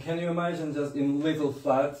just, can you imagine just in little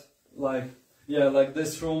flat, like, yeah, like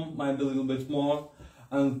this room, maybe a little bit more,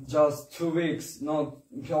 and just 2 weeks, not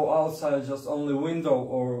go outside, just only window,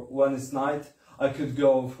 or when it's night, I could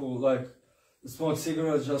go for like, smoke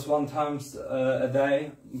cigarettes just 1 time a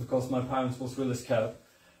day, because my parents was really scared.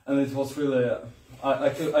 And it was really,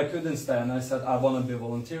 I couldn't stay, and I said, I want to be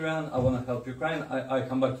volunteering, I want to help Ukraine, I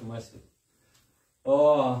come back to my city.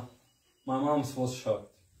 Oh, my mom was shocked.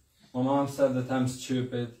 My mom said that I'm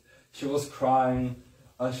stupid, she was crying,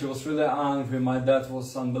 She was really angry. My dad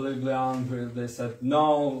was unbelievably angry. They said,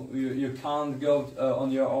 no, you can't go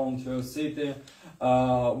on your own to a city.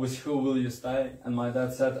 With who will you stay? And my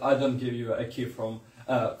dad said, I don't give you a key for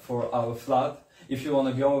our flat. If you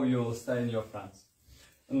want to go, you will stay in your friends.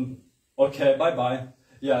 And okay, bye-bye.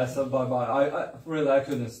 Yeah, I said bye-bye. I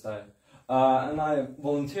couldn't stay. And I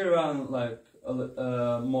volunteered like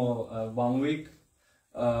more 1 week.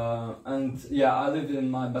 And yeah, I lived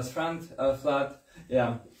in my best friend flat.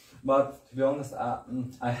 Yeah, but to be honest,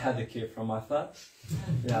 I had a key from my flat.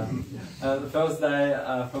 Yeah, the first day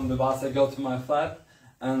from the bus, I go to my flat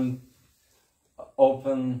and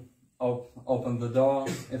open the door.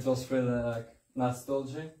 It was really like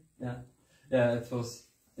nostalgic. Yeah, it was.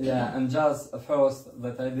 Yeah, and just first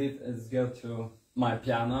that I did is go to my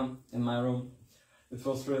piano in my room. It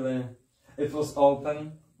was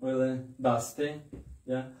open, really dusty.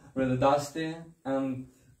 Yeah, really dusty, and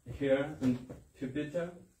here in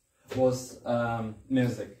Jupiter was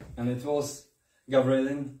music, and it was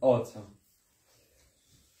Gabrielin Autumn.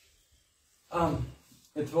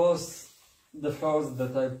 It was the first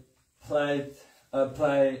that I play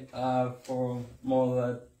for more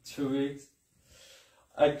than 2 weeks.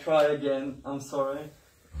 I cry again. I'm sorry.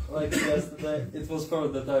 Like yesterday, it was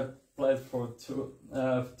first that I played for 2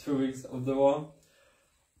 weeks of the war.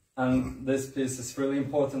 And this piece is really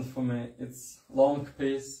important for me. It's long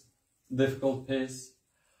piece, difficult piece,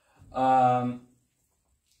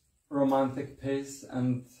 romantic piece,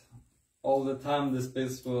 and all the time this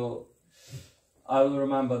piece I will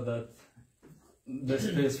remember that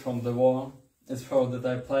this piece from the war is first that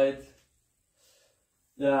I played.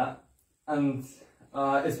 Yeah, and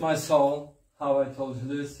it's my soul. How I told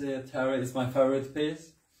Lucy, Terry, it's my favorite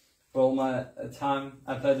piece. For all my time,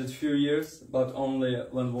 I played it a few years, but only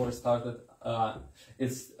when war started.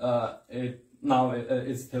 It's still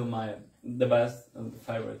the best and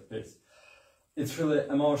favorite piece. It's really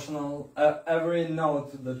emotional. Every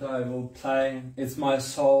note that I will play, it's my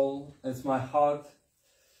soul, it's my heart.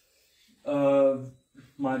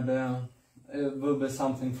 It will be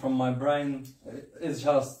something from my brain. It's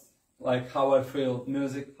just like how I feel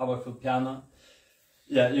music, how I feel piano.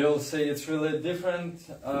 Yeah, you'll see it's really different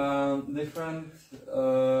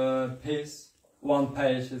piece. One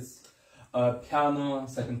page is piano,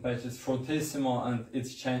 second page is fortissimo, and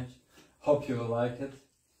it's changed. Hope you will like it.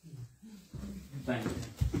 Thank you.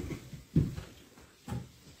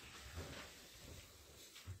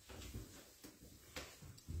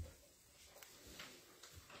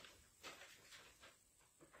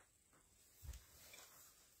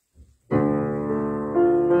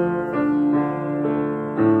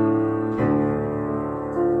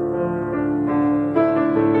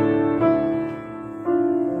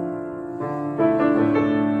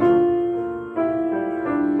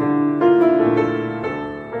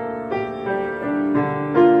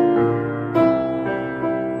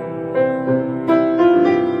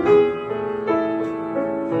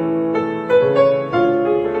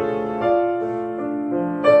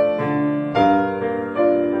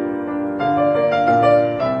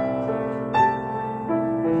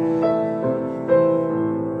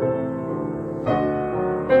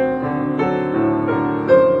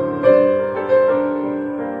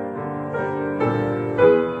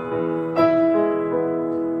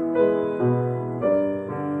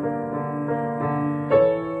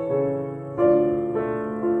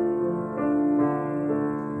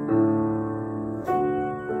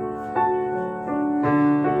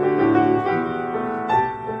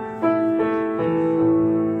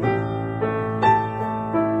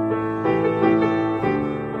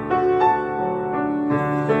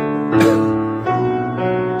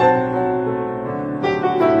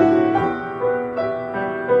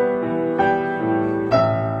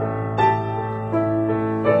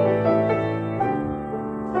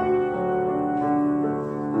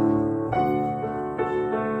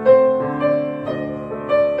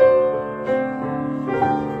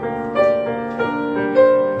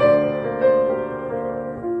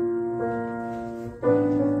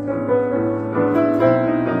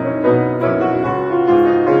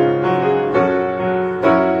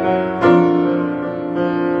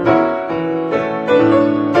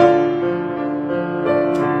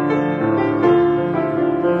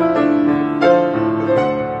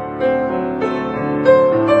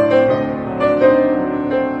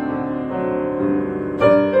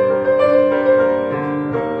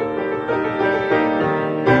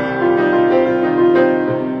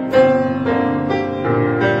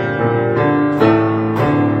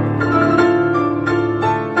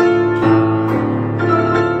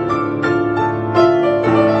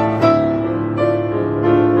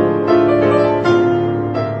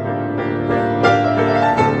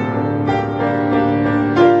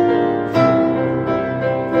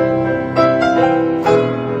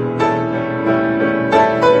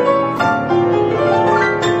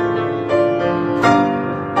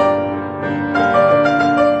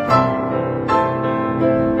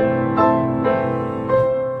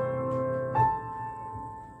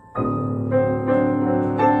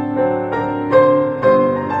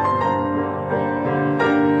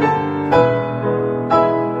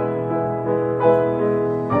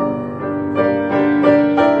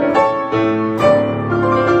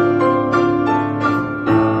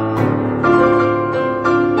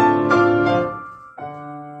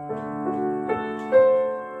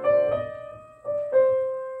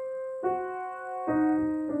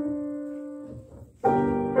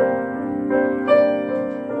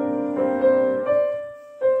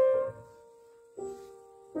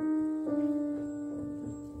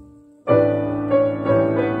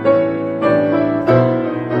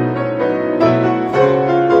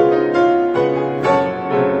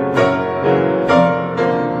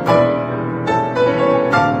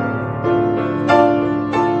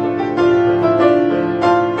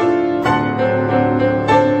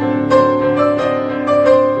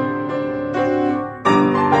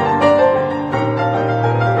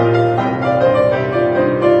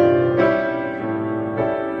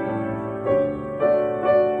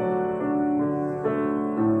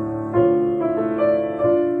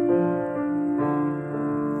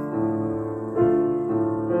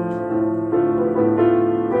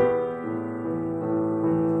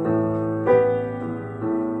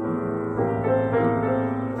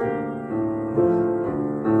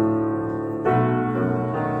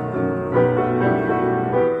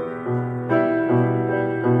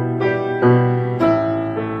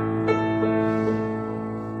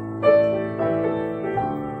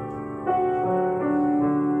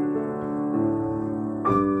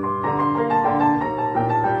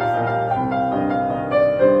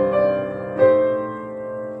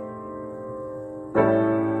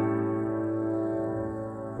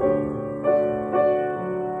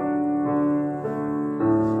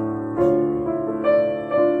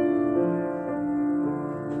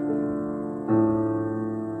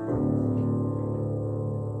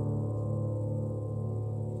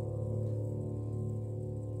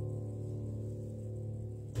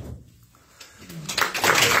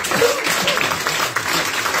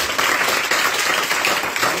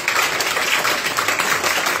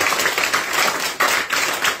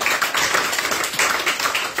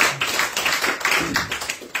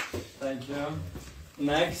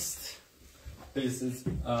 Next piece is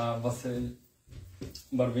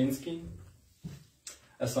Barvinsky,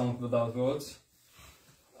 A Song Without Words.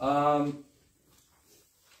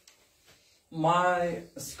 My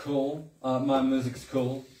school, my music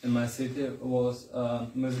school in my city was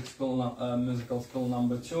musical school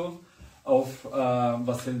number 2 of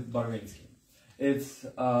Vasil Barvinsky. It's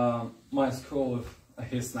my school with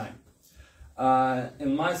his name.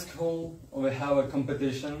 In my school we have a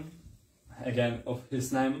competition, again of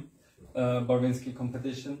his name, Barvinsky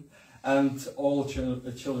competition, and all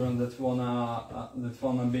children that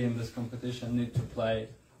wanna be in this competition need to play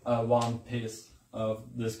one piece of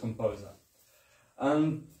this composer.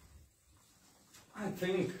 And I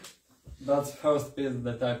think that's the first piece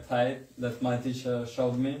that I played, that my teacher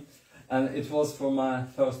showed me, and it was for my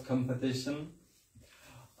first competition.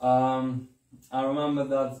 I remember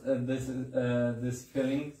that this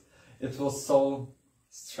feeling, it was so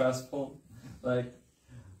stressful, like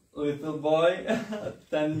little boy,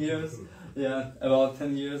 10 years, yeah, about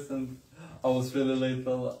 10 years, and I was really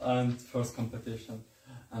little, and first competition.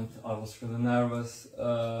 And I was really nervous,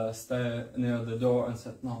 stay near the door and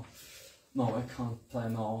said, no, I can't play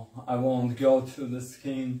now, I won't go to the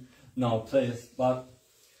screen, no, please. But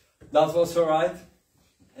that was alright,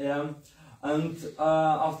 yeah. And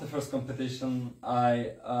after first competition,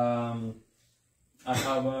 I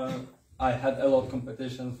had a lot of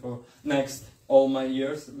competition for next all my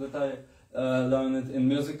years that I learned in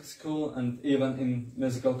music school and even in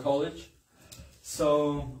musical college.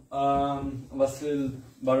 So, Vasil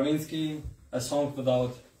Barvinsky, A Song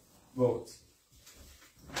Without Words.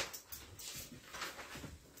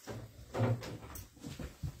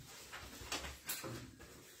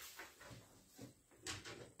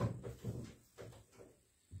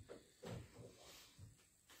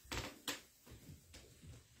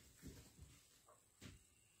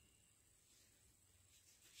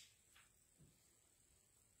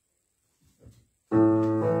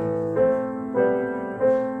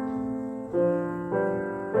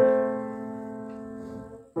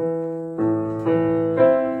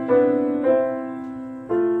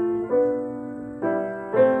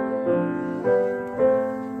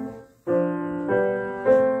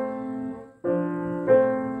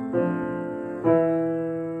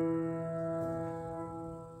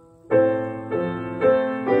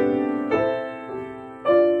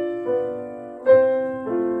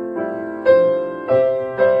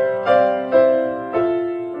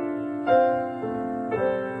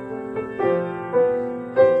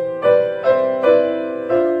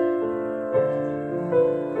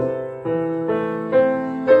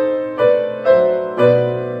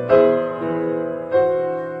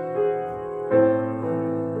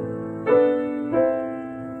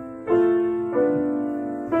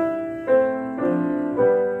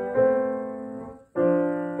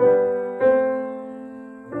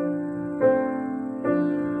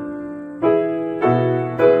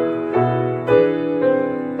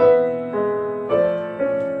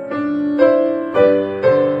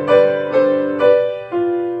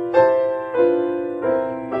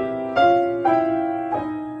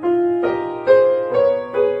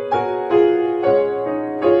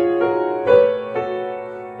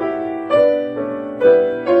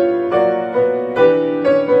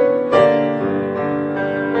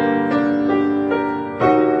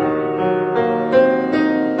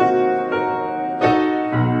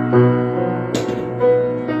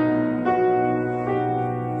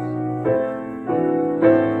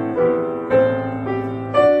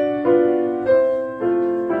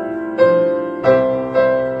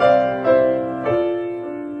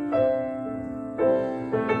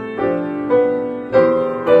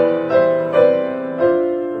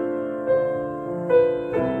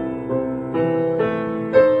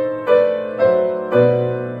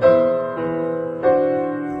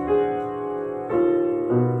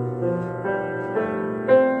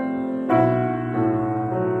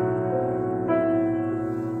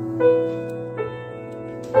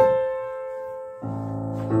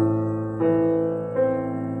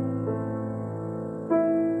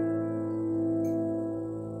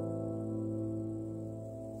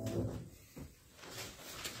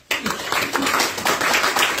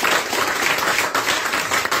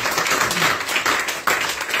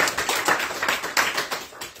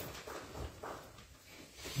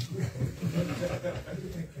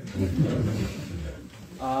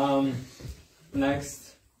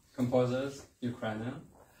 Next composers, Ukrainian.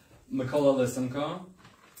 Mykola Lysenko.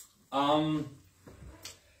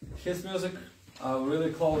 His music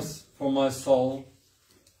really close for my soul.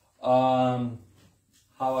 How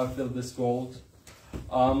I feel this world.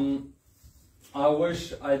 I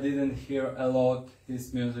wish I didn't hear a lot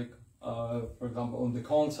his music, for example, on the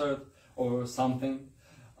concert or something.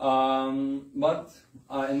 But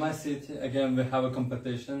in my city, again, we have a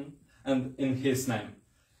competition, and in his name.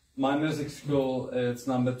 My music school it's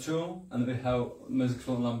number 2, and we have music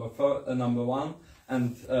school number 1,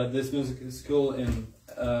 and this music school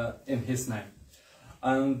in his name.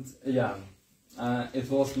 And yeah, it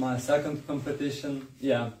was my second competition.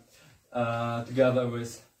 Yeah, together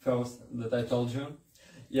with first that I told you.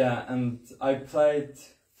 Yeah, and I played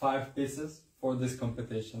 5 pieces for this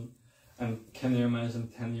competition. And can you imagine,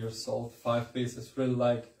 10 years old, 5 pieces, really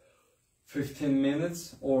like 15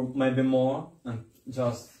 minutes or maybe more, and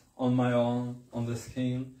just on my own, on the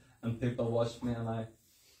screen, and people watch me and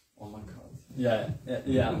oh my god. Yeah.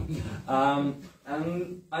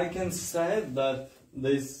 And I can say that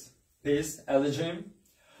this piece, Elegy,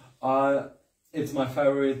 it's my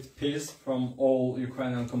favorite piece from all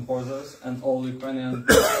Ukrainian composers and all Ukrainian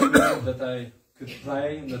that I could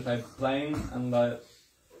play, that I'm playing, and that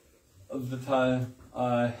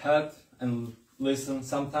I had and listen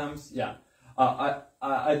sometimes. Yeah,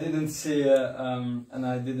 I didn't see and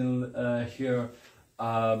I didn't hear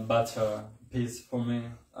a better piece for me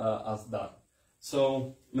as that.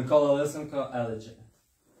 So Mykola Lysenko, Elegy.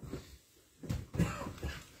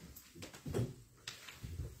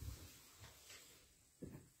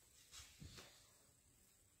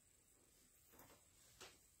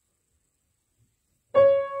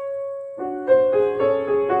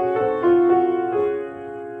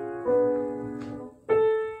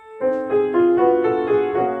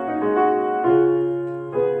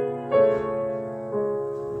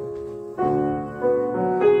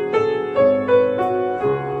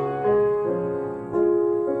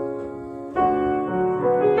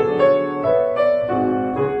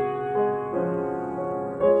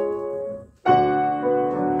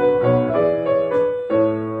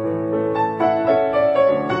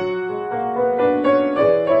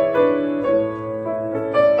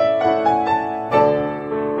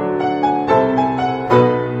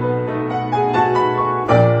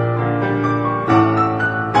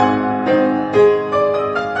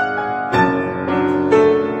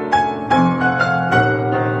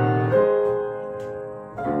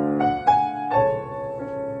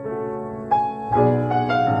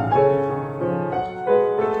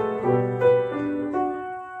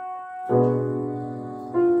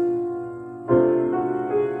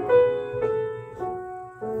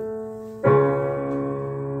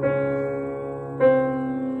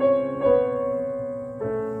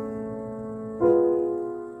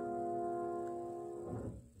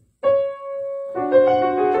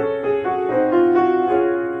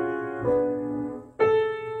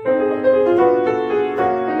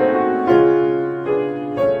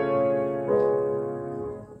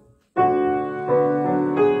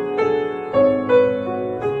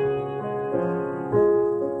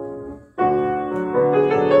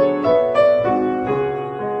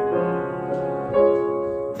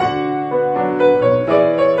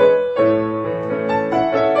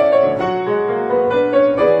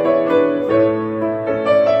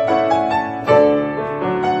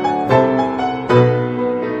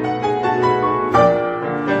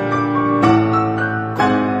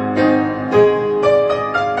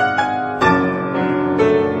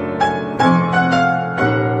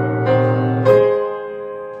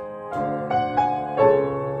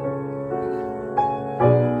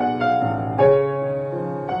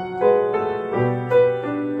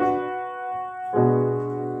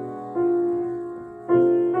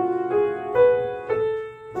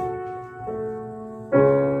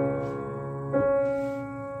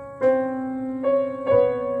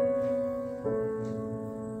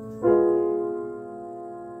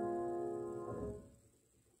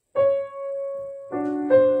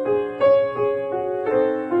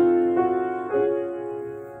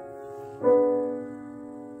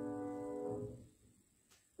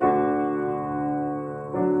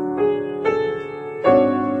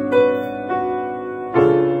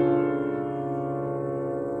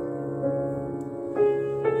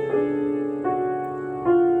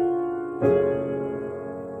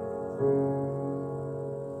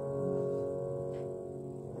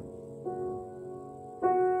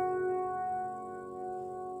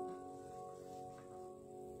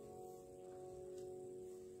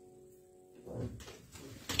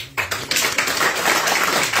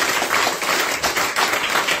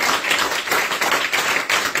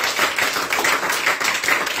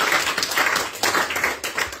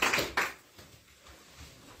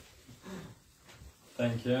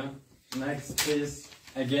 Next piece,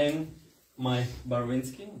 again, my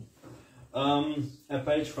Voitsekhovskyi. A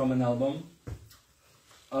page from an album.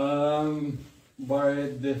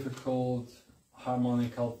 Very difficult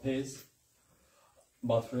harmonical piece,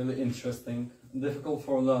 but really interesting. Difficult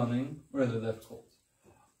for learning, really difficult.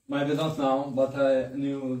 Maybe not now, but I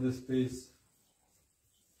knew this piece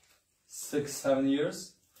 6-7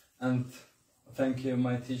 years, and thank you,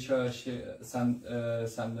 my teacher. She sent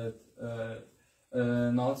it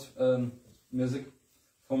notes, music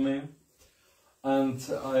for me, and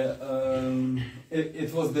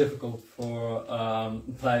it was difficult for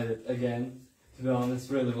play it again. To be honest,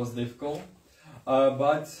 really was difficult,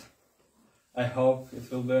 but I hope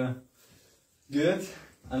it will be good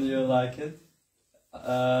and you like it.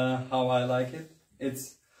 How I like it.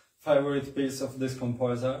 It's favorite piece of this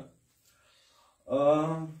composer.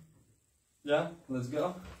 Yeah, let's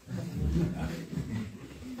go.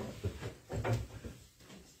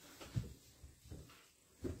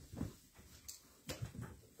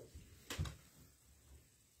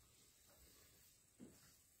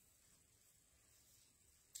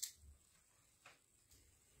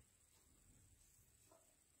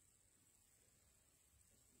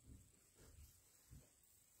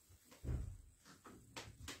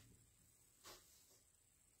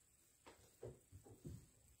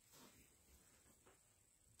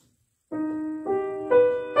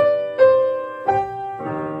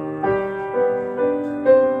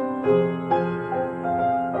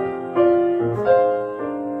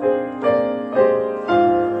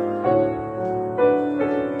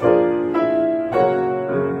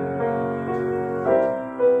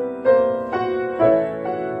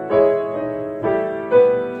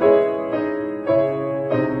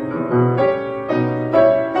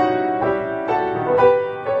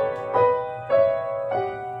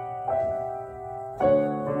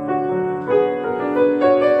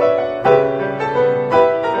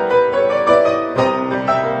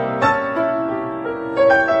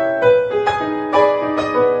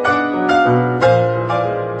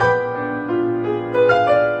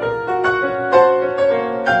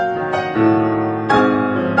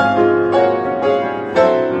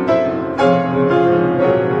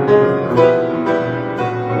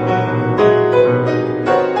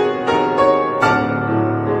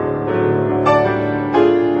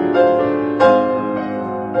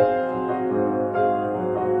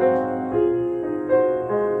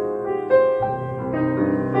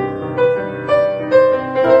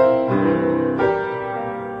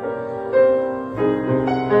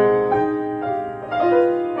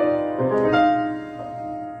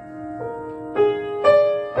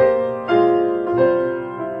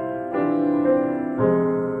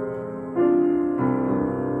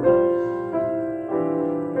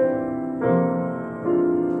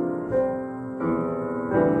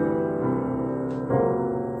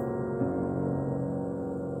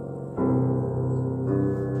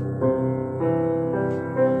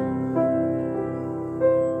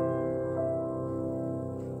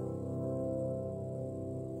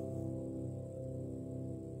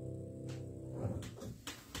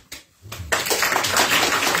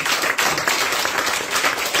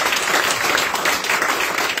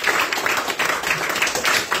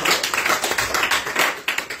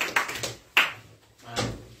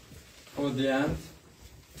 The end,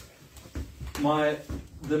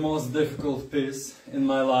 the most difficult piece in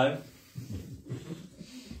my life,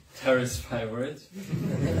 Terry's favorite.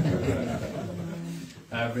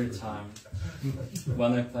 Every time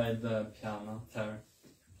when I played the piano, Terry,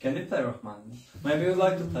 can you play Rachmaninoff? Maybe you'd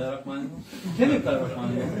like to play Rachmaninoff? Can you play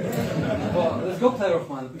Rachmaninoff? Well, let's go play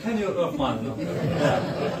Rachmaninoff. Can you Rachmaninoff?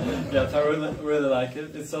 Yeah, Terry really like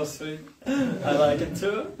it. It's so sweet. I like it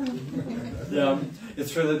too. Yeah,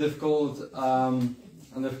 it's really difficult, a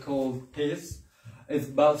difficult piece. It's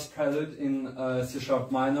Bell's Prelude in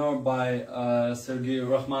C-sharp minor by Sergei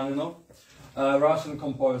Rachmaninoff, Russian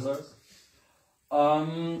composer.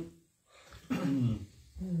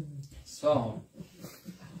 So,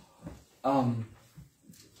 oh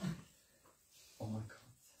my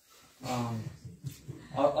god.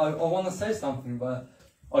 I want to say something, but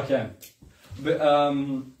okay.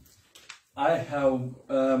 I have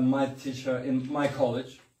my teacher in my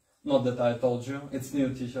college. Not that I told you, it's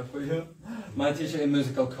new teacher for you. My teacher in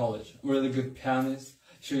musical college, really good pianist.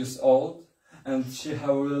 She is old and she have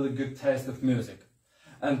a really good taste of music.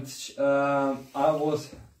 And I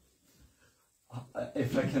was,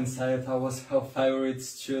 if I can say it, I was her favorite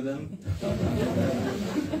student.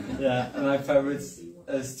 Yeah, and my favorite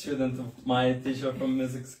student of my teacher from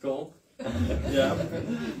music school. Yeah,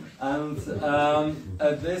 and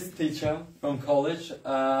this teacher from college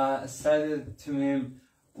said it to me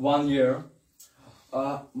 1 year,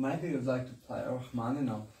 maybe you'd like to play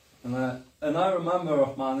Rachmaninoff. And I remember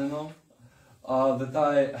Rachmaninoff that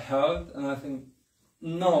I heard, and I think,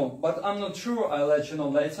 no, but I'm not sure. I'll let you know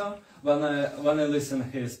later when I listen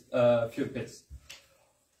his few pieces.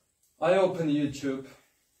 I open YouTube,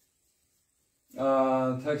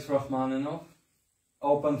 text Rachmaninoff,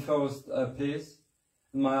 open first piece,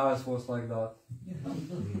 and my eyes was like that.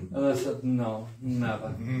 And I said, no,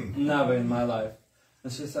 never, never in my life.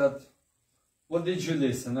 And she said, what did you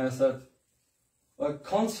listen? I said, a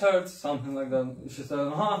concert, something like that. She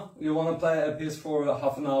said, you want to play a piece for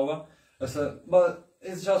half an hour? I said, but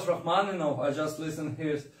it's just Rachmaninoff. I just listen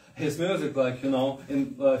his music, like, you know,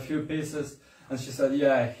 in a few pieces. And she said,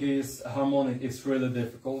 yeah, his harmonic is really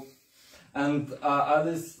difficult. And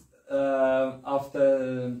after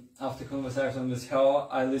conversation with her,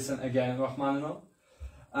 I listened again Rachmaninoff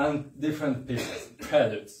and different pieces,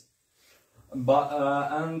 preludes. But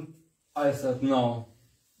and I said, no,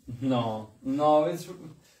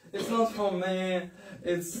 it's not for me.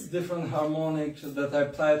 It's different harmonics that I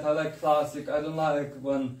played. I like classic. I don't like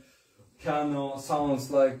when piano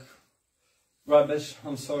sounds like rubbish.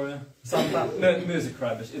 I'm sorry. Sometimes music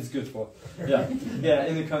rubbish. It's good for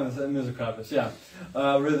any kind of music rubbish. Yeah,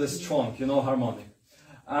 really strong, you know, harmonic.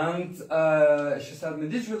 And she said me,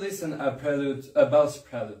 did you listen a prelude, a bells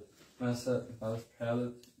prelude? And I said, bells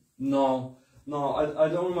prelude? No, I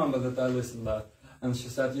don't remember that I listened that. And she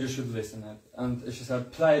said, you should listen it. And she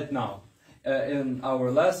said, play it now. In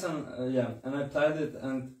our lesson, and I played it,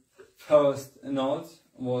 and first note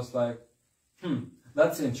was like,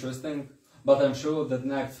 that's interesting, but I'm sure that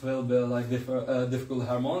next will be like difficult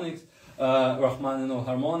harmonics, Rachmaninoff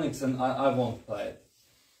harmonics, and I won't play it.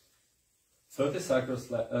 30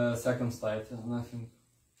 seconds later, and I think,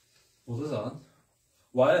 what is that?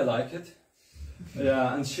 Why I like it?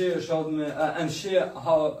 Yeah, and she showed me,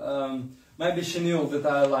 maybe she knew that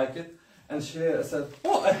I like it, and she said,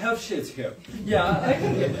 oh, I have sheets here. Yeah, I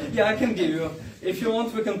can give you. If you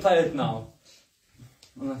want, we can play it now.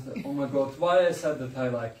 And I said, oh my God, why I said that I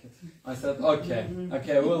like it? I said, okay,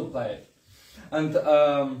 we'll play it. And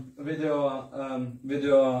video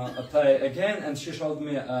play again, and she showed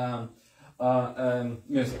me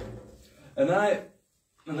music. And I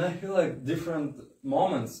feel like different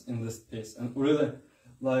moments in this piece, and really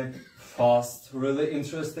like fast, really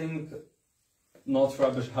interesting, not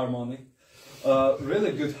rubbish harmonic,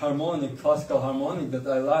 really good harmonic, classical harmonic that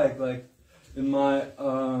I like in my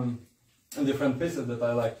different pieces that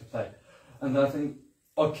I like to play. And I think,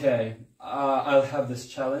 okay, I'll have this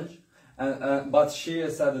challenge. But she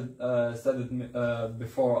said it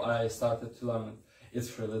before I started to learn it.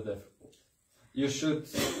 It's really difficult. You should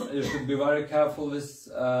be very careful with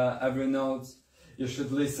every note. You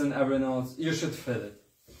should listen every note. You should feel it.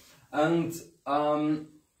 And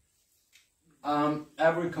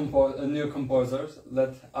every new composers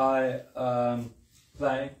that I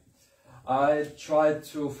play, I try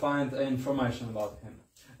to find information about him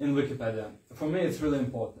in Wikipedia. For me, it's really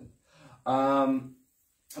important.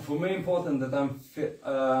 For me, important that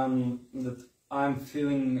I'm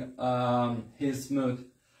feeling his mood.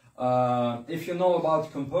 If you know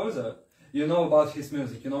about composer, you know about his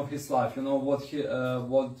music, you know his life, you know what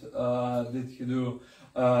did he do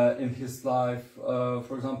in his life.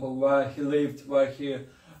 For example, where he lived, where he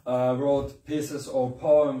wrote pieces or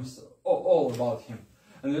poems, all about him.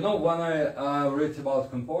 And you know, when I read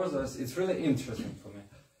about composers, it's really interesting for me.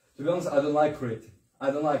 To be honest, I don't like reading.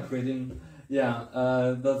 I don't like reading. Yeah,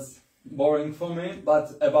 that's boring for me.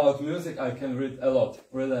 But about music, I can read a lot,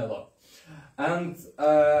 really a lot. And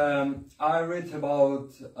I read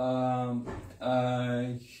about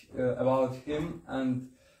him and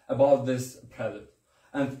about this prelude.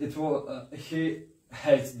 And it was he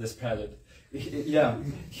hates this prelude. He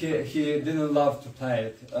didn't love to play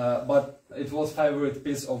it, but it was favorite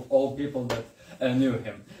piece of all people that knew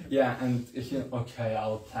him. Yeah, and okay,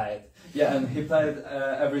 I'll play it. Yeah, and he played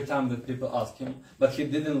every time that people asked him, but he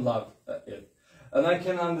didn't love it. And I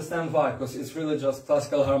can understand why, because it's really just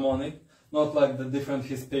classical harmonic, not like the different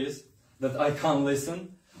his piece that I can't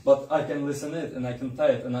listen, but I can listen it and I can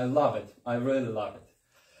play it and I love it. I really love it.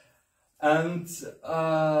 And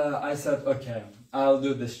I said, okay, I'll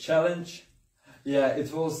do this challenge. Yeah,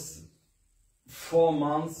 it was 4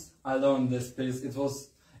 months I learned this piece. It was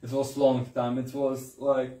long time. It was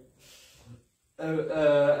like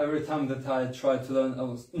every time that I tried to learn, I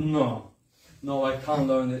was no, I can't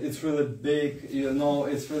learn it. It's really big, you know.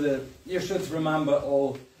 It's really, you should remember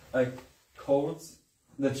all like chords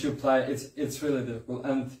that you play. It's really difficult.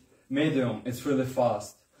 And medium, it's really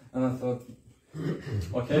fast. And I thought,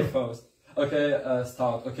 okay, first okay,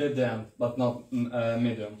 start, okay, the end, but not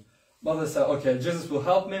medium. But I said, okay, Jesus will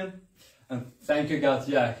help me, and thank you God,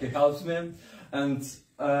 yeah, He helps me, and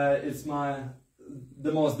it's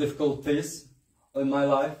the most difficult piece in my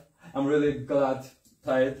life. I'm really glad to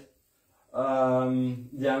play it.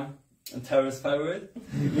 Yeah, and Tara's favorite.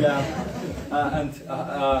 Yeah, and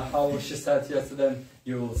how she said yesterday,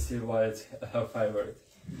 you will see why it's her favorite.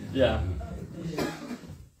 Yeah.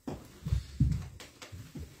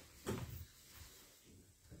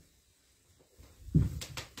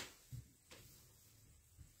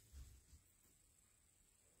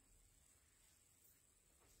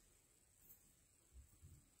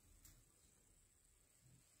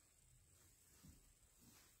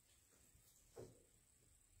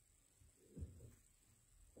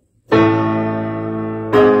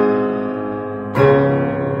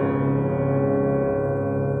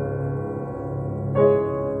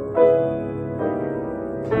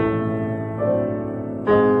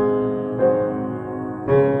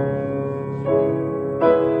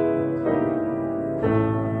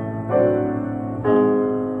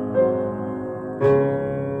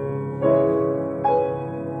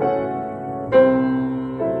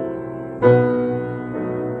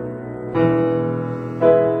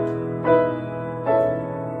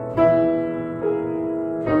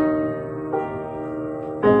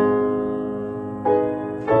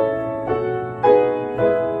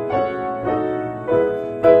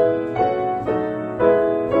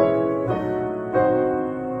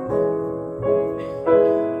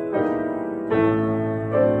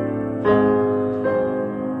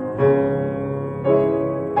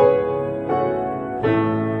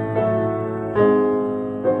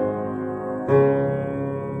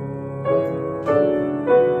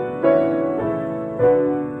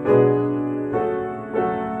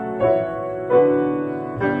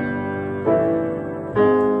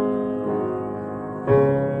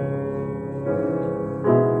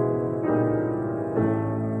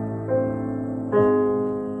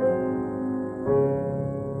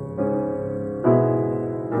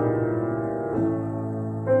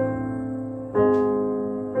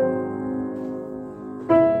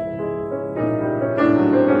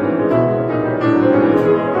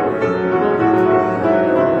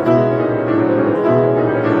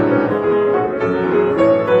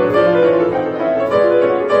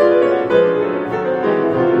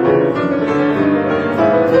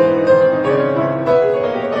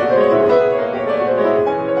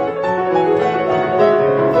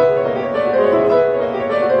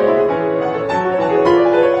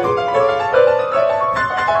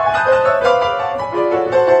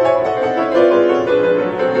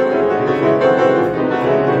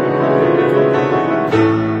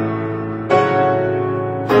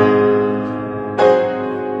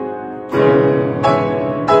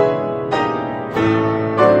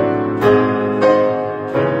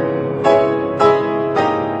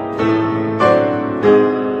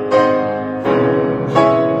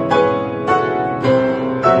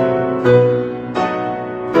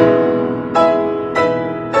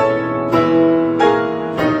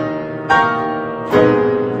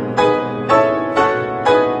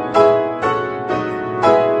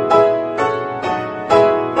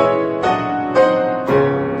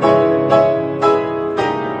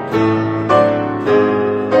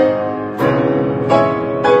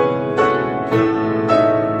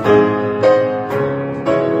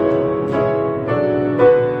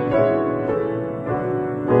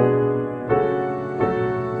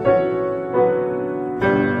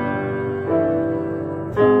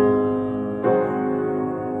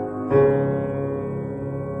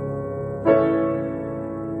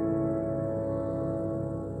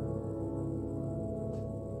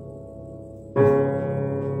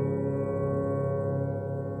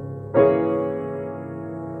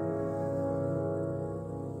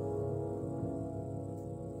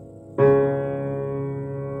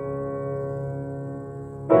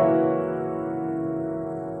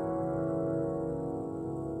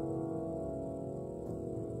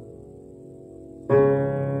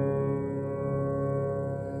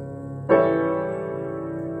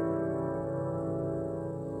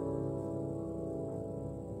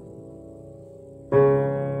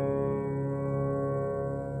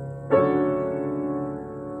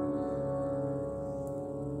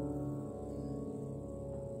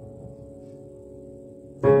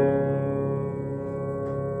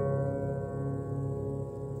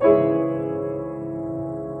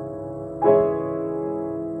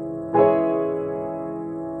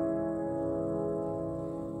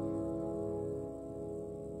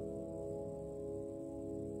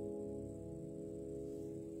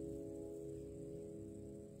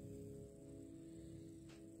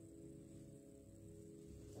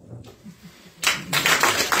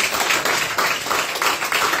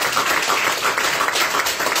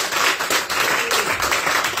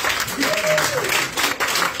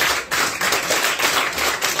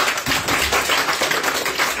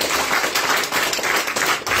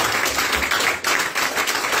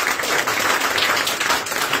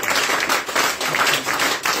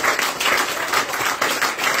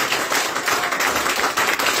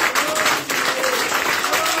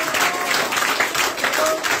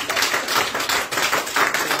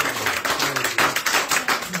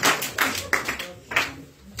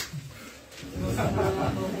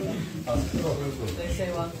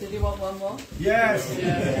 Yes!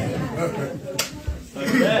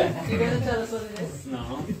 Okay. You're going to tell us what it is?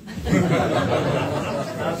 No.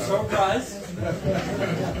 That's surprise.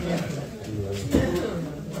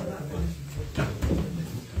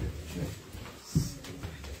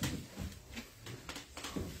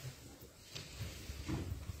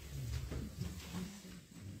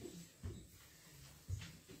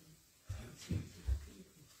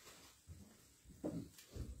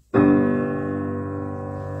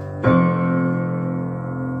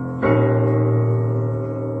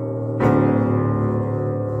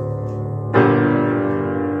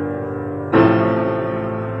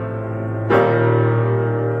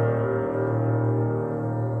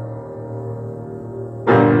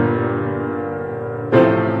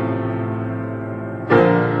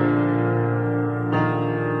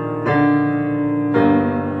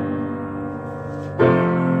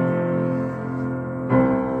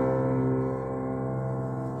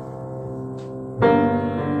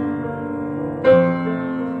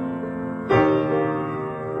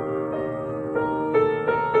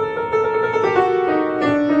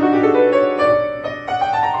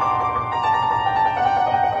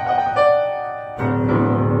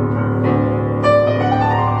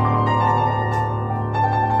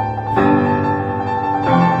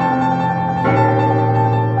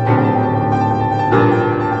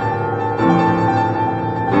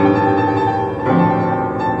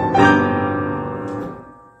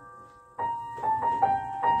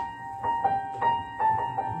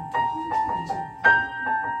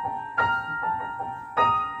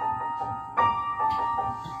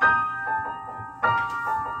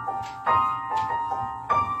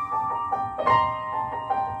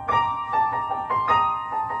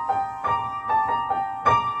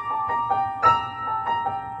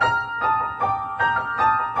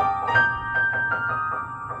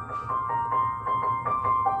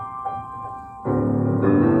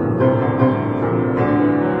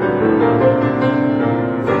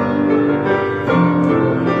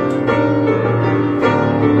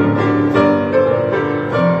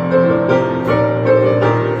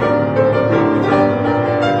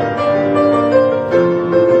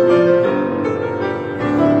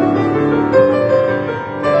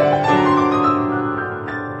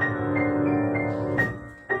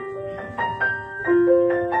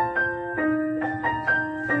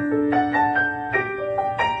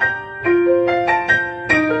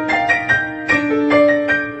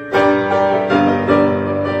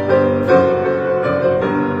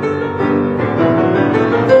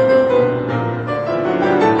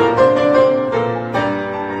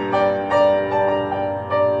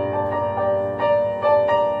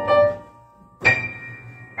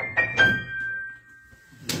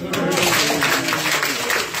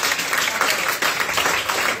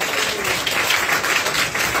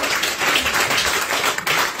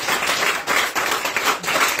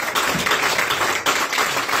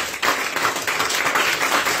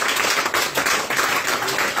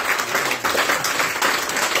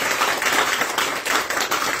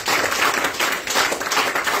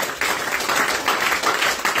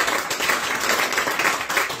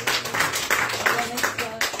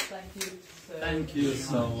 Thank you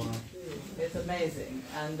so much. It's amazing,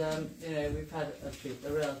 and you know, we've had a treat, a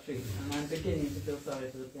real treat, and I'm beginning to feel sorry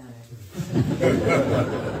for the piano.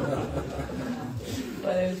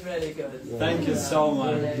 But it was really good. Thank you so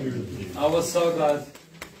much. I was so glad to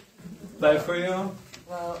play for you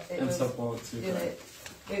and support you. You know,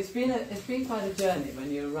 it's been quite a journey when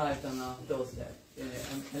you arrived on our doorstep. You know,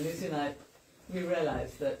 and Lucy and I, we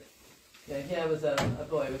realised that here was a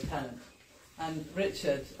boy with talent. And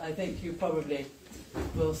Richard, I think you probably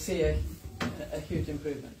will see a huge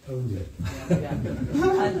improvement. Oh yeah. Yeah.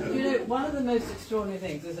 And you know, one of the most extraordinary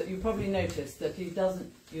things is that you probably noticed that he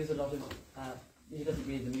doesn't use a lot of, he doesn't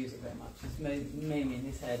read the music very much. It's mainly in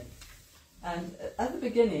his head. And at the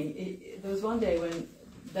beginning, there was one day when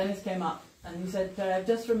Dennis came up and he said, "Terry, I've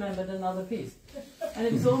just remembered another piece." And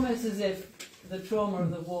it was almost as if the trauma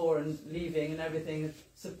of the war and leaving and everything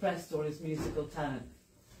suppressed all his musical talent.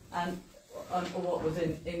 And or what was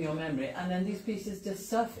in your memory, and then these pieces just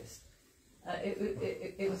surfaced.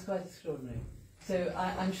 It was quite extraordinary. So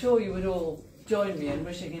I'm sure you would all join me in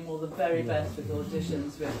wishing him all the very best with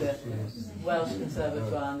auditions with the Welsh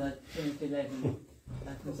Conservatoire and the Trinity Leiden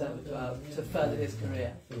Conservatoire to further his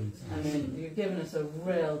career. I mean, you've given us a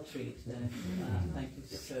real treat, Dennis. Thank you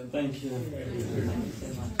so much. Thank you. Thank you so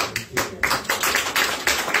much.